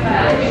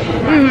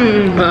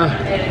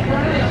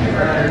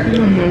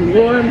 Oh my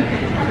lord.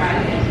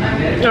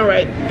 All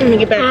right, let me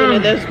get back into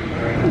this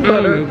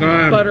buttery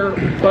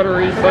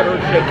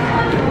shake.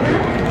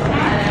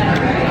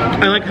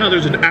 I like how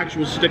there's an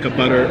actual stick of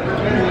butter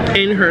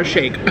in her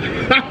shake.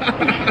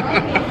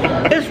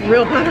 It's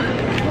real butter.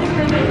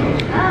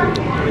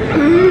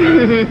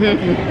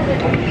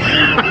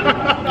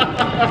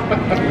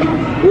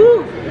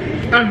 Woo.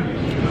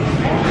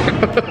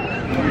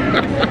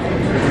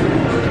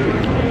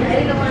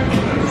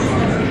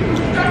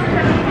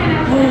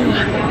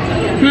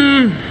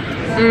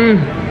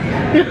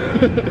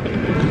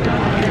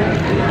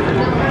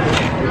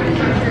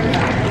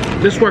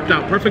 This worked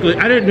out perfectly.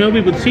 I didn't know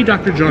we would see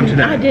Dr. John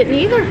today. I didn't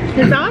either.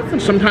 It's awesome.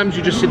 Sometimes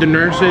you just see the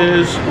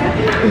nurses.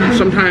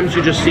 Sometimes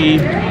you just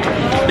see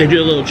they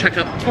do a little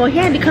checkup. Well, he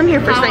had to come here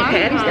for St.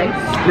 Patty's Day.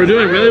 We're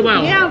doing really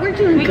well. Yeah, we're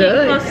doing We good.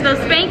 getting close to those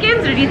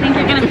spankings, or do you think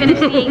you're gonna finish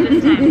eating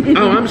this time?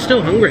 Oh, I'm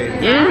still hungry.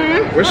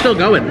 Yeah, We're still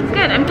going.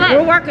 Good, I'm glad.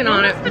 we're working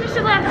on it. Almost finished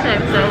it last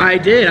time, so I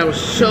did. I was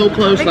so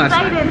close I'm last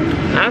time.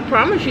 excited. I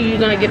promise you, you're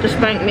gonna get to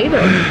spank me though.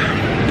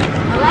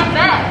 I like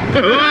that.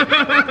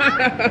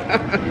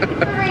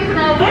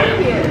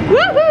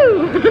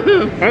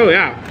 Woohoo! Oh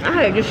yeah. I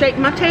had to shake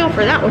my tail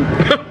for that one.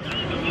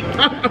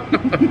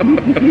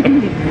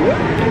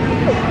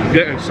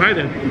 Get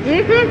excited.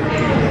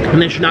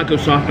 And they should not go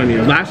soft on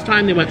you. Last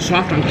time they went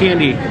soft on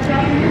candy.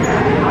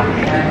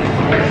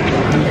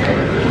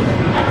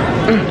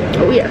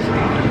 Oh yes.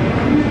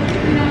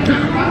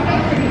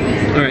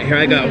 All right, here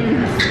I go.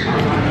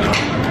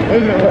 Oh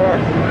my god.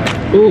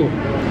 Ooh.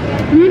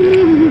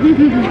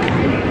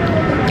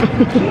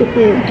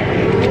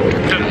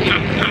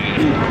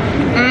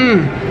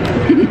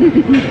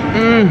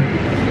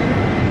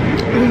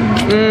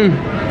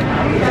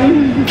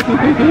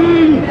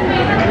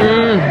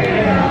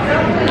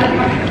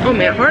 Oh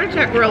man, Heart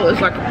Attack Grill is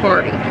like a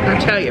party, I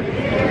tell you.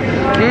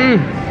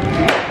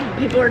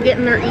 People are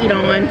getting their eat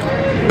on.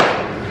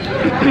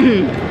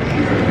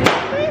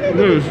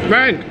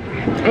 Frank.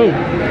 Oh.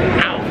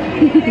 Ow.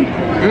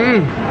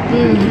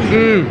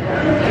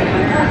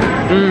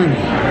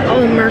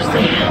 Oh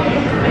mercy.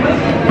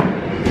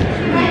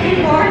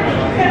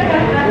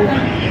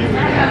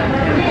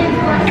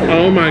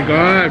 Oh my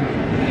God.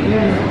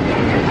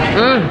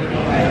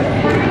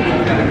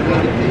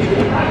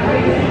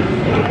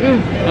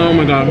 Oh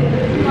my God.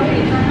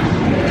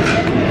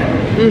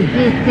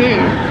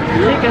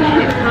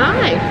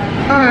 Hi.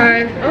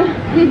 Hi.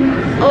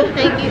 Oh,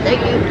 thank you,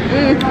 thank you.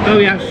 Oh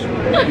yes.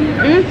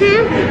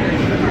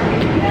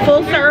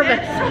 Full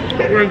service.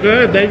 We're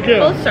good, thank you.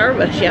 Full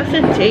service, yes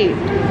indeed.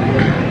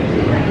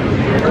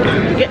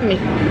 Get me.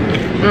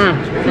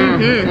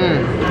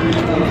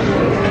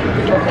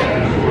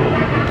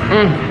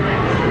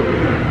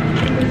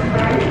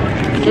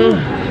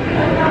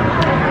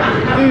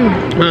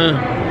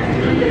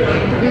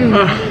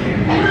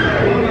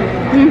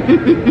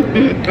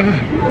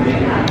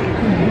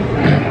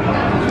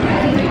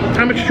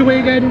 How much did you weigh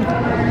again? I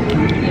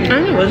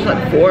think it was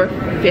like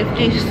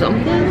 450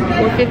 something,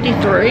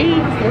 453,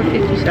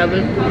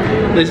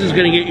 457. This is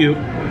gonna get you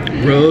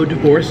road to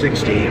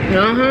 460.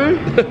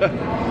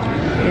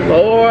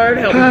 Lord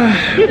help me.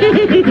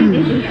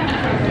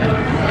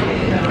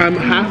 I'm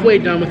halfway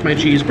done with my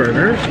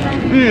cheeseburger.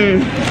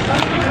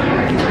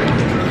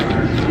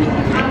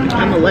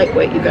 I'm a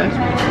lightweight, you guys.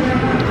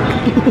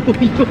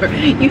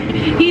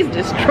 He's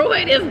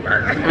destroyed his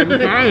burger. I'm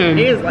trying.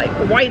 He's like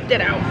wiped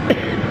it out.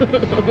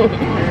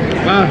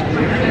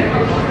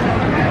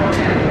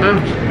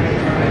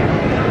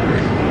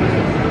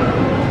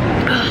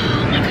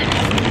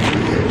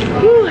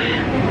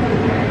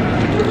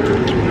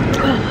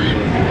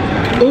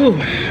 Ooh.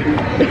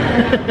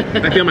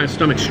 I feel my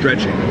stomach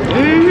stretching.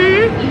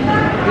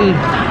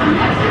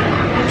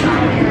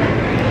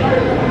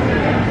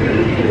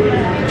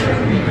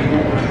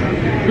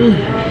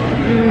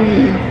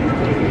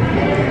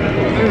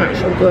 That's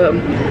so good.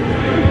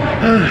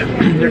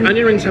 Their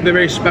onion rings have a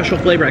very special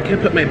flavor. I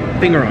can't put my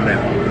finger on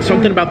it.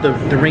 Something about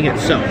the ring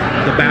itself,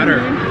 the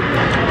batter.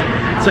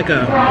 It's like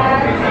a,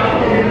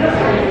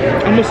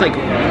 almost like,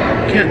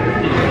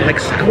 like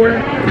sour.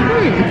 I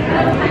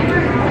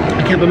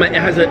can't, but it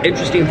has an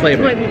interesting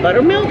flavor. Might be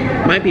buttermilk?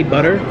 Might be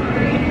butter.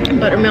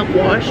 Buttermilk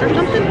wash or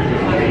something?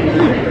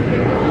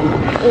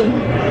 Oh.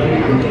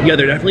 Yeah,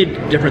 they're definitely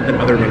different than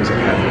other rings I've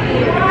had.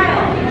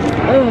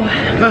 Oh.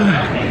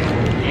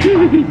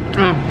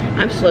 Oh.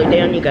 I've slowed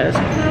down, you guys. I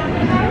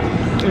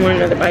want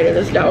another bite of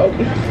this dog.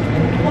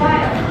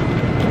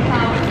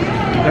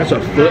 That's a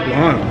foot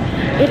long.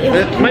 It is.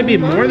 It might be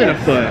more than a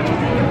foot.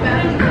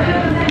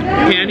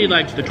 Candy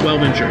likes the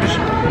 12 inchers.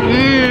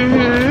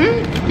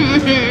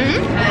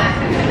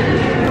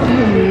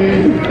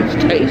 It's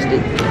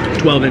tasty.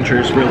 12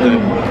 inchers, real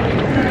good.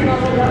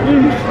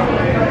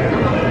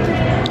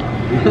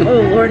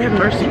 Oh, Lord have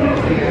mercy.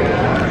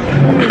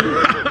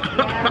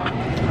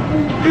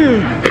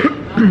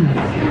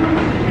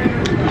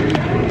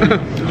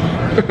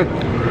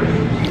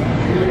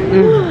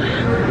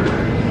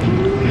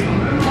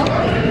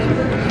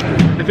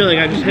 I feel like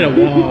I just hit a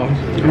wall.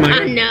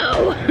 I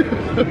know.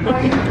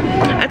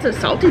 That's a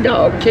salty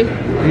dog too.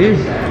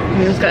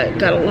 It's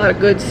got a lot of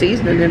good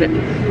seasoning in it.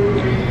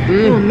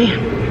 Oh man.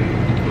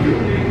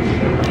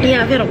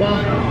 Yeah, I've hit a wall.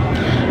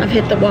 I've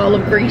hit the wall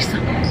of grease. I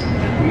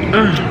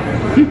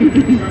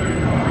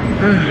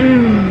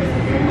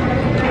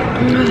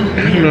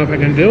don't know if I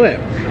can do it.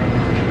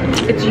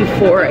 It's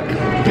euphoric.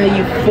 A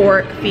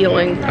euphoric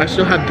feeling. I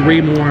still have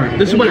 3 more.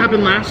 This is what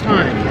happened last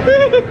time.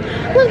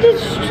 Look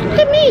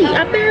at me.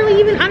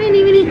 I didn't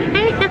even eat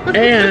half.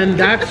 And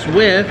that's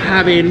with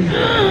having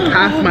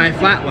half my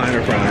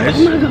flatliner fries.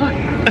 Oh my God.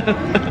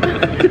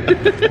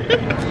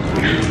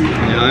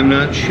 Now, I'm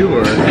not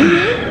sure.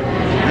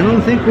 I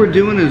don't think we're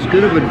doing as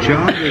good of a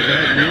job as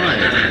I'd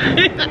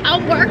like.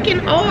 I'm working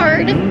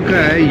hard.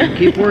 Okay, you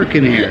keep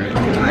working here.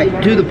 I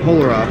do the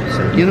polar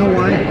opposite. You know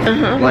why?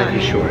 Life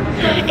is short.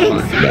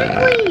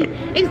 Exactly.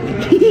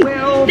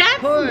 Well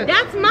put.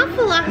 That's my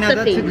philosophy. Now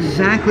that's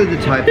exactly the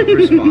type of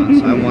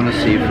response I want to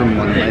see from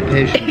one of my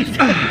patients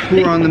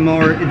who are on the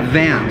more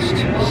advanced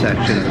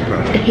section of the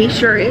program. He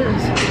sure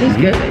is. He's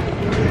good.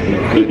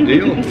 Good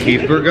deal.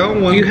 Keep her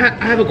going.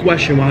 I have a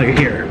question while you're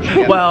here.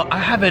 Well, I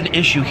have an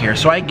issue here.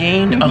 So I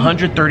gained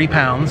 130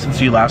 pounds since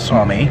you last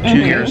saw me 2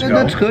 years ago.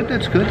 That's good,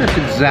 that's good. That's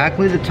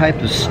exactly the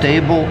type of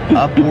stable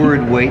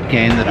upward weight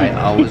gain that I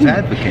always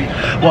advocate.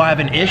 Well, I have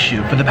an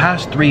issue. For the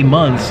past 3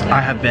 months,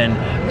 I have been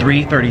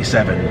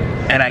 337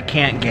 and I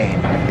can't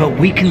gain. But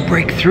we can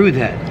break through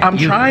that. I'm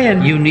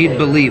trying. You need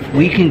belief.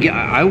 We can get,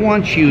 I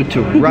want you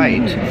to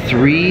write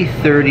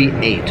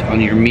 338 on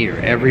your mirror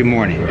every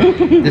morning.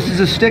 This is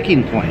a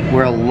sticking point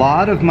where a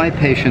lot of my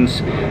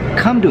patients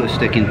come to a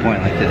sticking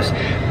point like this.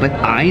 But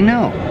I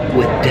know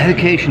with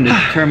dedication to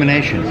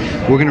determination,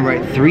 we're gonna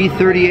write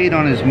 338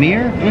 on his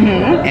mirror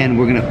and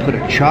we're gonna put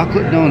a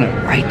chocolate donut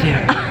right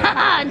there.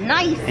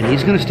 Nice. And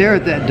he's gonna stare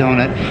at that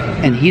donut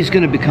and he's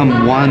gonna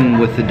become one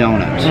with the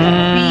donut.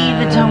 Be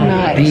the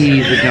donut.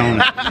 Be the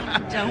donut.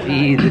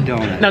 Be the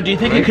donut. Now, do you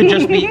think it could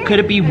just be, could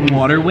it be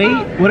water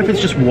weight? What if it's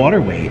just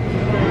water weight?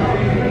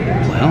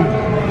 Well,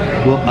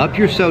 we'll up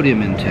your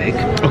sodium intake.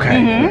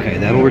 Okay. Okay,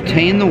 that'll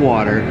retain the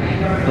water,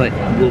 but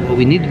what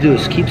we need to do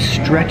is keep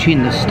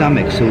stretching the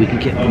stomach so we can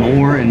get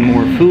more and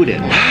more food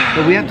in.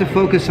 But we have to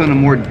focus on a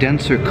more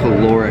denser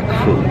caloric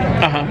food.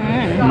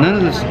 None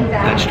of this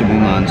vegetable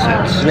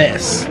nonsense.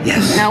 This.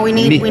 Yes. Now we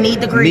need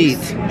the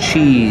grease. Meat,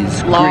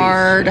 cheese,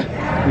 Lard.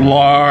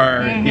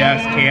 Lard.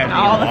 Yes, candy.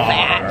 All the lard.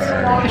 fat.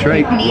 That's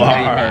right.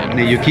 Lard.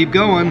 Now you keep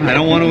going. I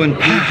don't want to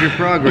impede your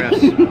progress.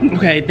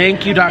 Okay,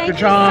 thank you, Dr. Thank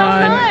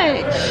John.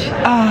 you so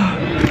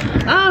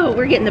much. Oh,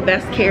 we're getting the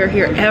best care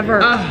here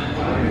ever.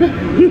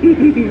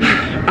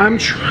 I'm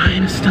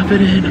trying to stuff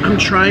it in. I'm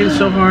trying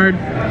so hard.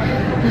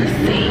 Let's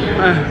see.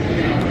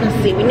 Let's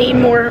see. We need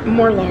more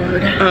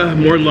lard.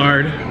 More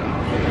lard.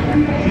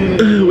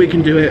 We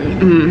can do it.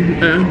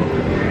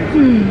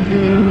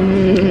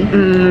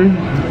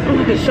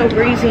 Oh, it's so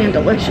greasy and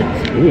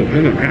delicious. Ooh,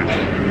 look at that.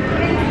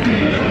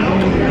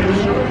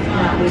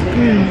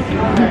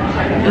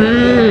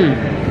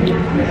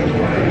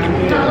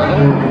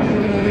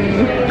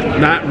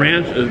 That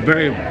ranch is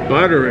very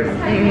buttery.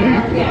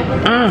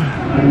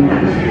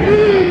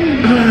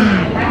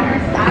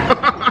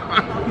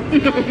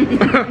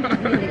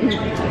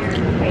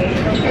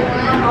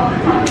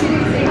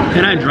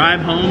 Can I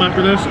drive home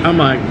after this? I'm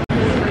like,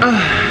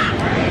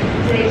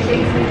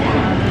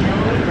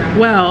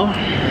 well,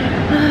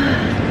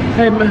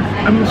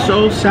 I'm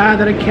so sad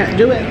that I can't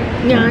do it.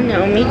 Yeah, I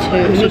know. Me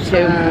too. Me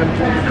too.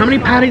 How many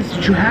patties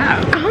did you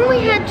have? I only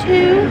had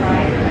 2.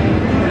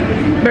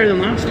 Better than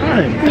last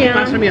time. Yeah.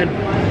 Last time you had I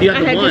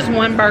the had one. just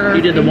one burger.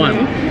 You did the one.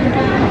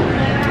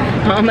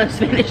 I almost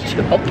finished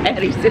 2 whole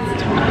patties this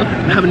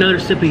time. Have another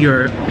sip of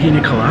your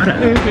pina colada.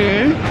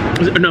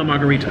 No,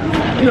 margarita.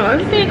 No, it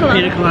was pina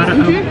colada. Pina colada.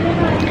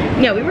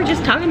 Yeah, we were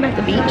just talking about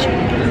the beach.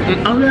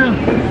 Oh no.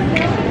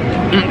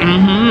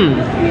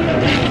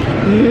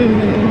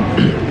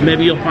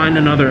 Maybe you'll find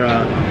another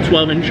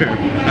 12-incher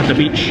at the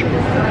beach.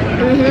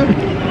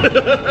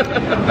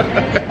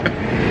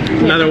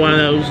 Another one of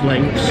those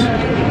links.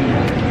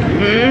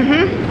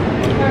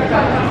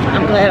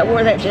 I'm glad I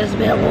wore that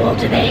Jezebel oil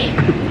today.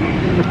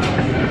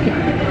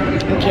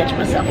 I'll catch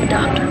myself a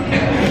doctor.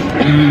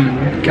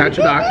 Catch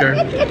a doctor.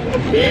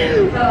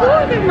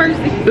 Lord have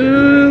mercy.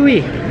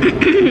 Ooh-wee.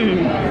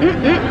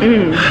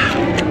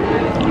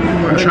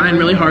 I'm trying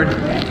really hard.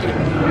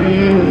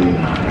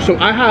 So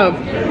I have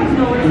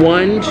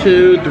 1,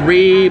 2,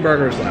 3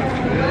 burgers left.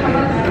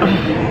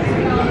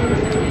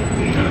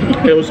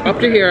 It was up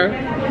to here,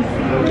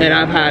 and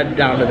I've had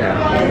down to there.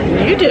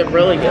 You did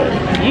really good.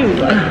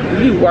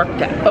 You worked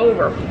that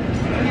over.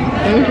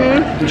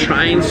 I'm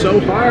trying so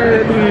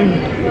hard.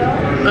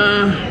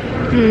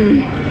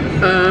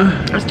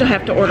 I still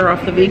have to order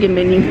off the vegan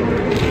menu.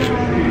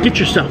 Get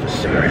yourself a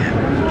cigarette.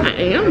 I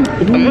am.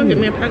 I'm gonna get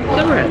me a pack of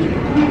cigarettes.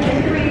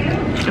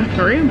 I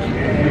sure am.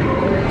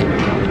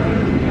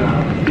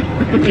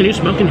 Can you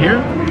smoke in here?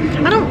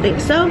 I don't think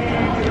so.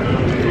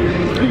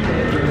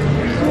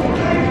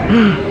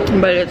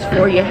 But it's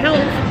for your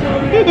health.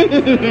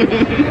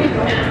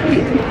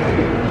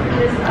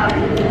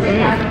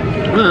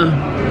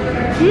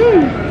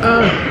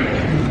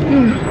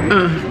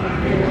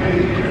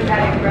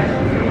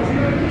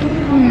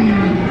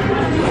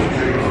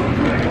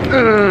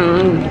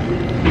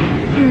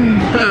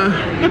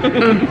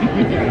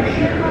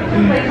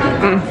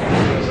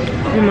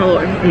 Oh my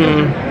Lord.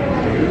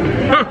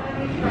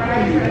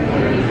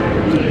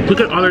 Look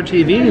at all their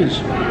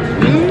TVs.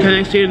 Can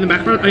I see it in the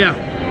background? Oh yeah.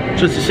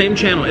 So it's the same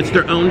channel. It's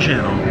their own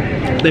channel.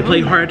 They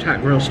play heart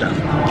attack real stuff.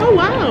 Oh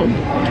wow.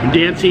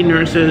 Dancing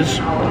nurses.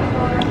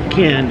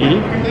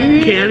 Candy.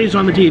 Candy's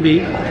on the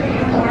TV.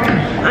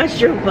 I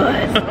sure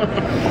was.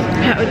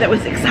 That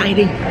was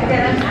exciting.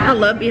 I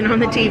love being on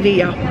the TV,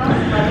 y'all.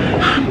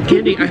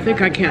 Candy, I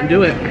think I can't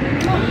do it.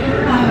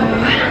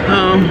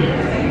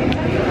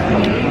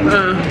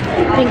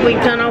 I think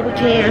we've done all we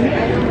can.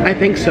 I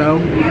think so.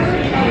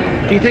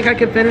 Do you think I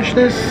can finish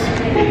this?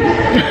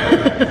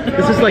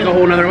 This is like a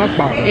whole nother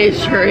mukbang. It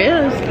sure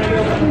is.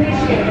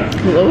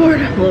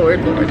 Lord,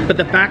 Lord, Lord. But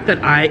the fact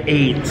that I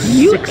ate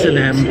 6 of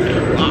them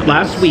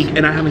last week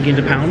and I haven't gained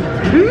a pound,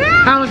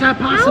 how is that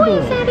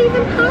possible? How is that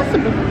even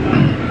possible?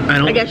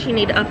 I guess you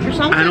need to up your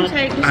salt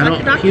intake. I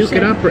don't puke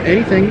it up or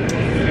anything.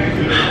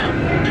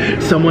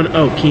 Someone,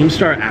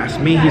 Keemstar asked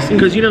me,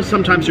 because you know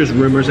sometimes there's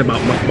rumors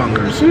about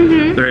mukbangers.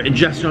 They're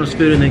ingesting all this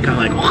food and they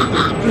kind of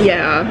like,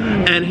 yeah.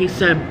 And he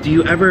said, do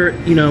you ever,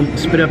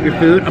 spit up your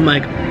food? I'm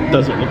like,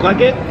 does it look like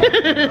it?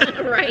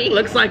 Right.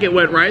 Looks like it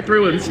went right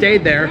through and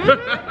stayed there.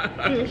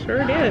 It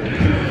sure did.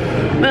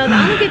 Well, the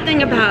only good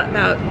thing about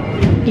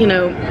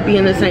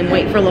being the same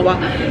weight for a little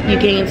while, you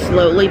gain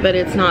slowly, but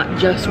it's not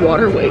just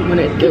water weight when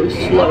it goes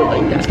slowly.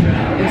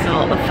 It's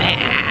all the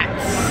fats.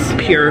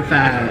 Pure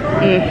fat.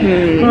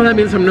 Well, that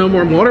means I'm no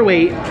more water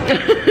weight.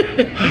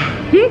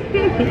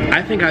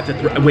 I think I have to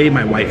wave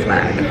my white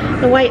flag.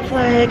 The white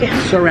flag.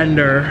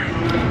 Surrender.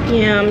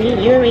 Yeah,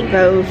 you and me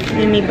both.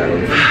 You and me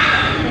both.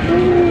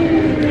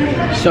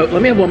 So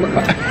let me have one more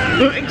bite.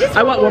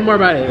 I want one more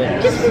bite of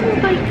this. Just one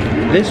more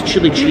bite. This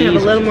chili cheese. Have a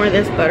little more of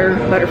this butter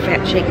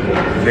fat shake.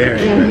 Very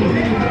good.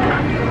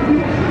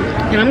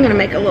 And I'm gonna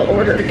make a little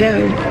order to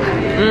go.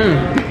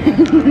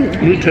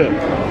 Me too.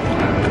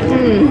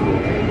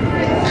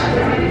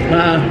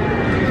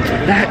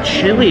 That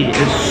chili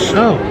is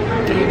so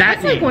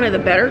That's like one of the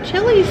better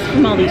chilies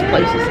from all these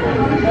places.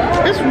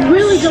 That's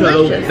really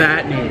delicious. So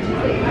fattening.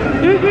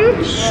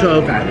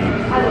 So fattening.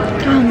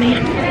 Oh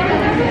man.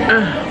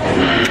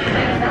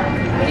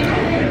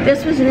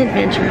 This was an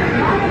adventure.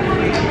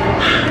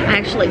 I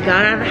actually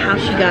got out of the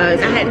house, you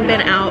guys. I hadn't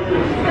been out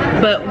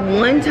but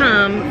one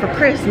time for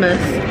Christmas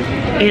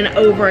in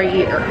over a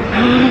year.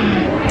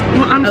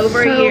 Well, I'm so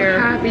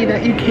happy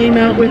that you came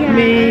out with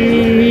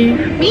me.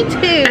 Me too.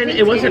 And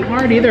it wasn't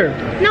hard either.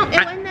 No,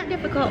 it wasn't that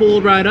difficult.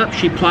 Pulled right up,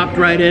 she plopped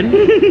right in,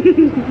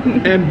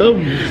 and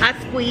boom. I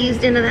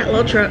squeezed into that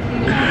little truck.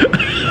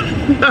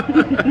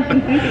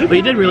 Well,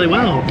 you did really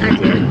well. I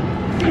did.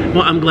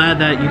 Well, I'm glad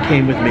that you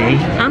came with me.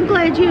 I'm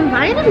glad you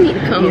invited me to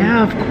come.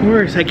 Yeah, of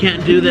course. I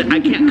can't do that. I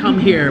can't come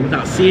here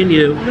without seeing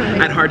you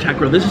at Heart Attack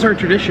Grill. This is our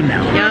tradition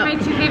now. How are my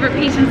 2 favorite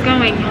patients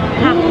going?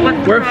 What's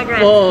the We're progress?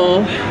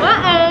 full.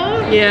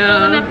 Uh-oh. Yeah.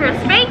 Full enough for a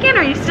spanking, or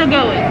are you still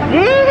going?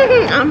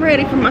 I'm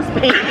ready for my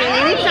spanking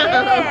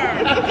anytime.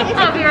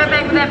 I'll be right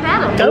back with that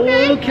paddle.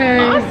 Okay.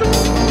 Awesome.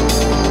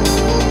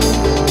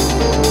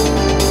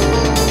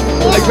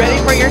 Are you ready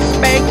for your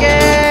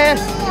spanking?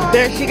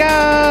 There she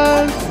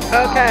goes.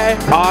 Okay.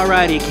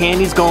 Alrighty,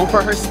 Candy's going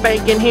for her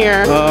spanking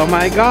here. Oh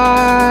my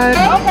god.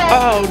 Okay.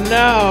 Oh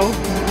no.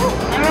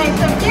 Alright,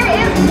 so here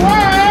is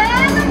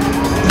one.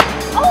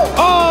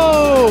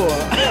 Oh!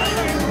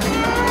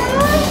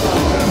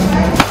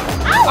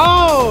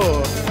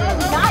 Oh!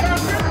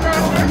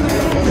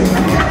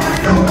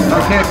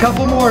 Okay, a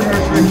couple more,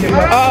 nursery chicken.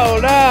 Oh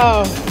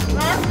no!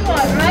 Last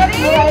one,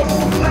 ready?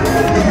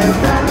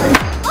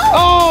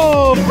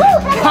 Oh!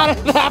 How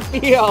did that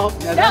feel?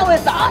 That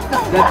was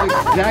awesome. That's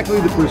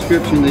exactly the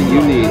prescription that you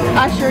need.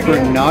 I sure For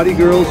do. naughty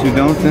girls who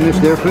don't finish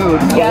their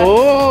food. Yeah.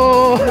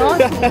 Oh!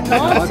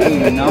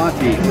 Naughty,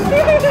 naughty.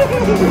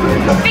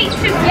 Feet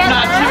together.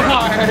 Not too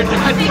hard.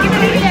 Take it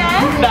to the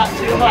end. Not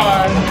too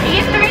hard.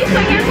 Eat 3,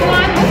 so here's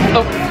 1.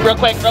 Oh, real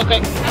quick, real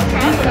quick.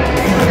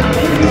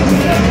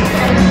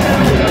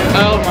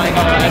 Oh my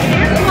god.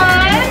 Here's 1.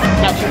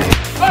 Not too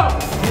Oh!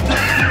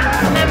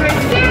 Number 2.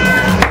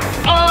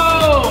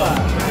 Oh!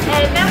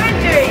 And number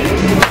 3.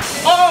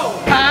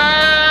 Oh!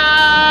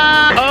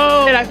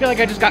 Oh! And I feel like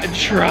I just got in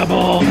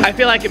trouble. I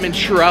feel like I'm in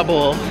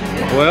trouble.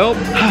 Well,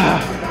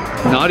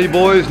 naughty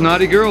boys,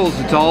 naughty girls,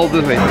 it's all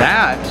the way.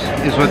 That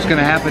is what's going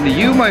to happen to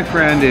you, my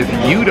friend, if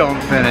you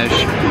don't finish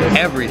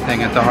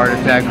everything at the Heart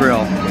Attack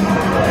Grill.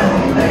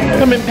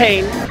 I'm in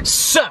pain.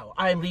 So,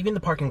 I'm leaving the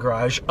parking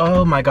garage.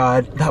 Oh my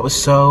god, that was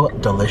so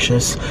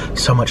delicious.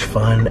 So much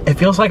fun. It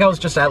feels like I was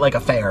just at like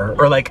a fair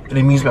or like an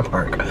amusement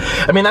park.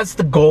 I mean, that's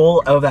the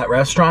goal of that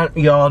restaurant.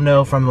 Y'all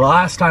know from the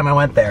last time I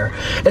went there.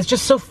 It's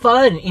just so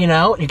fun, you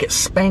know? You get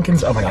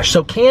spankings. Oh my gosh.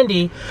 So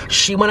Candy,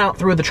 she went out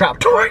through the trap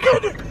door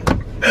again.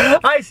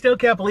 I still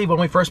can't believe when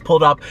we first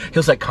pulled up, he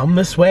was like, come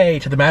this way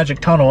to the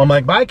magic tunnel. I'm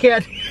like, bye,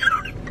 Candy.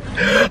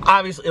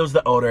 Obviously, it was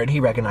the owner, and he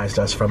recognized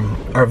us from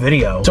our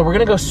video. So we're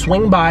gonna go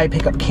swing by,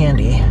 pick up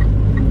Candy.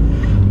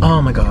 Oh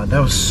my god, that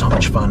was so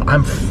much fun.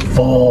 I'm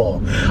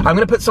full. I'm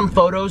gonna put some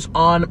photos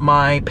on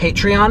my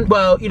Patreon.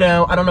 Well, you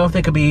know, I don't know if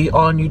they could be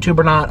on YouTube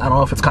or not. I don't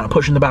know if it's kind of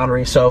pushing the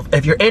boundary. So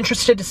if you're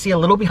interested to see a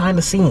little behind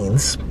the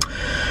scenes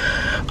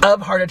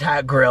of Heart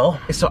Attack Grill.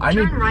 So I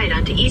need... Turn right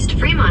onto East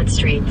Fremont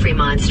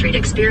Street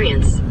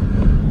Experience.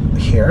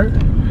 Here?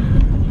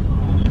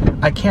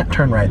 I can't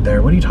turn right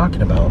there. What are you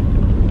talking about?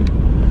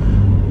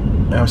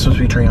 I'm supposed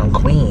to be turning on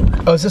Queen.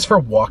 Oh, is this for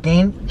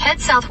walking? Head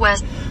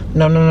southwest.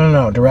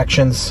 No.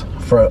 Directions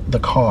for the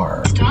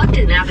car.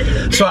 Stockton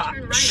Avenue. So,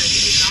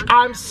 shh,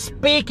 I'm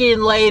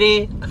speaking,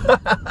 lady.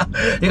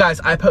 You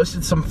guys, I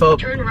posted some photos.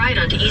 Turn right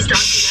onto East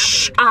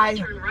Shh, Stockton I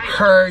Avenue.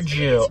 heard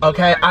you,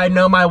 okay? I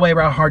know my way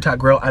around Heart Attack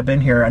Grill. I've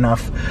been here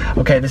enough.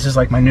 Okay, this is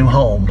like my new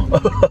home.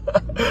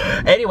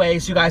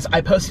 Anyways, you guys, I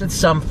posted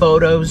some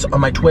photos on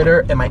my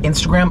Twitter and my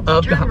Instagram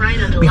of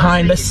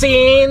behind the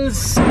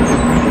scenes.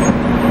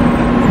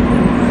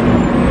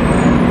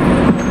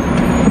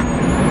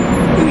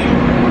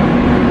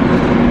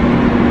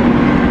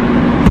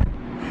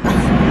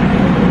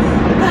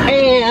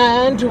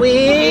 And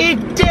we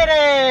did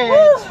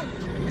it!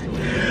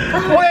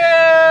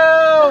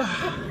 Woo!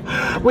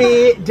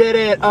 We did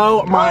it!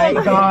 Oh my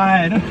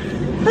god!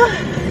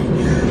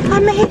 I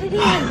made it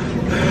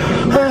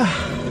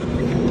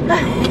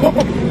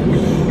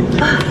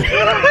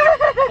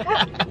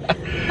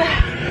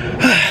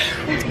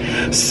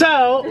in.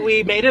 So,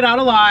 we made it out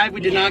alive.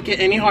 We did not get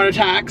any heart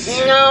attacks.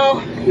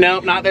 No.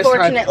 Nope, not this time.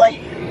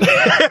 Fortunately.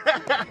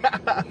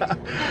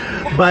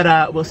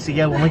 But we'll see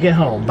you when we get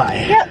home.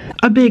 Bye. Yep.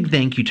 A big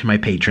thank you to my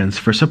patrons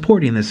for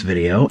supporting this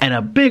video, and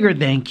a bigger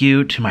thank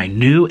you to my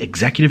new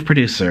executive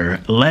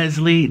producer,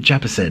 Leslie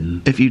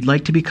Jeppesen. If you'd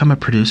like to become a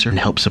producer and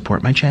help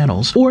support my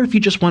channels, or if you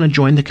just want to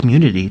join the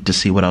community to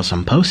see what else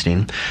I'm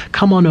posting,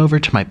 come on over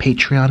to my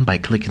Patreon by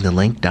clicking the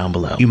link down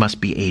below. You must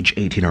be age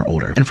 18 or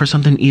older. And for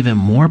something even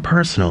more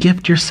personal,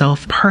 gift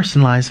yourself a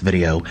personalized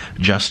video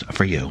just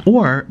for you.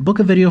 Or book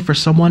a video for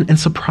someone and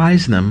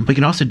surprise them. We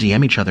can also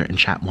DM each other and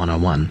chat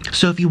one-on-one.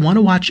 So if you want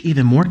to watch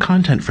even more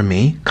content from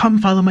me, come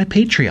follow my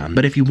Patreon.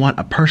 But if you want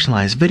a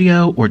personalized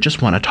video or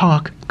just want to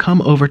talk,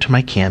 come over to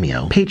my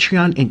Cameo.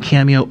 Patreon and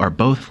Cameo are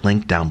both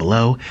linked down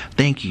below.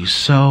 Thank you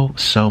so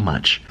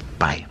much.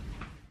 Bye.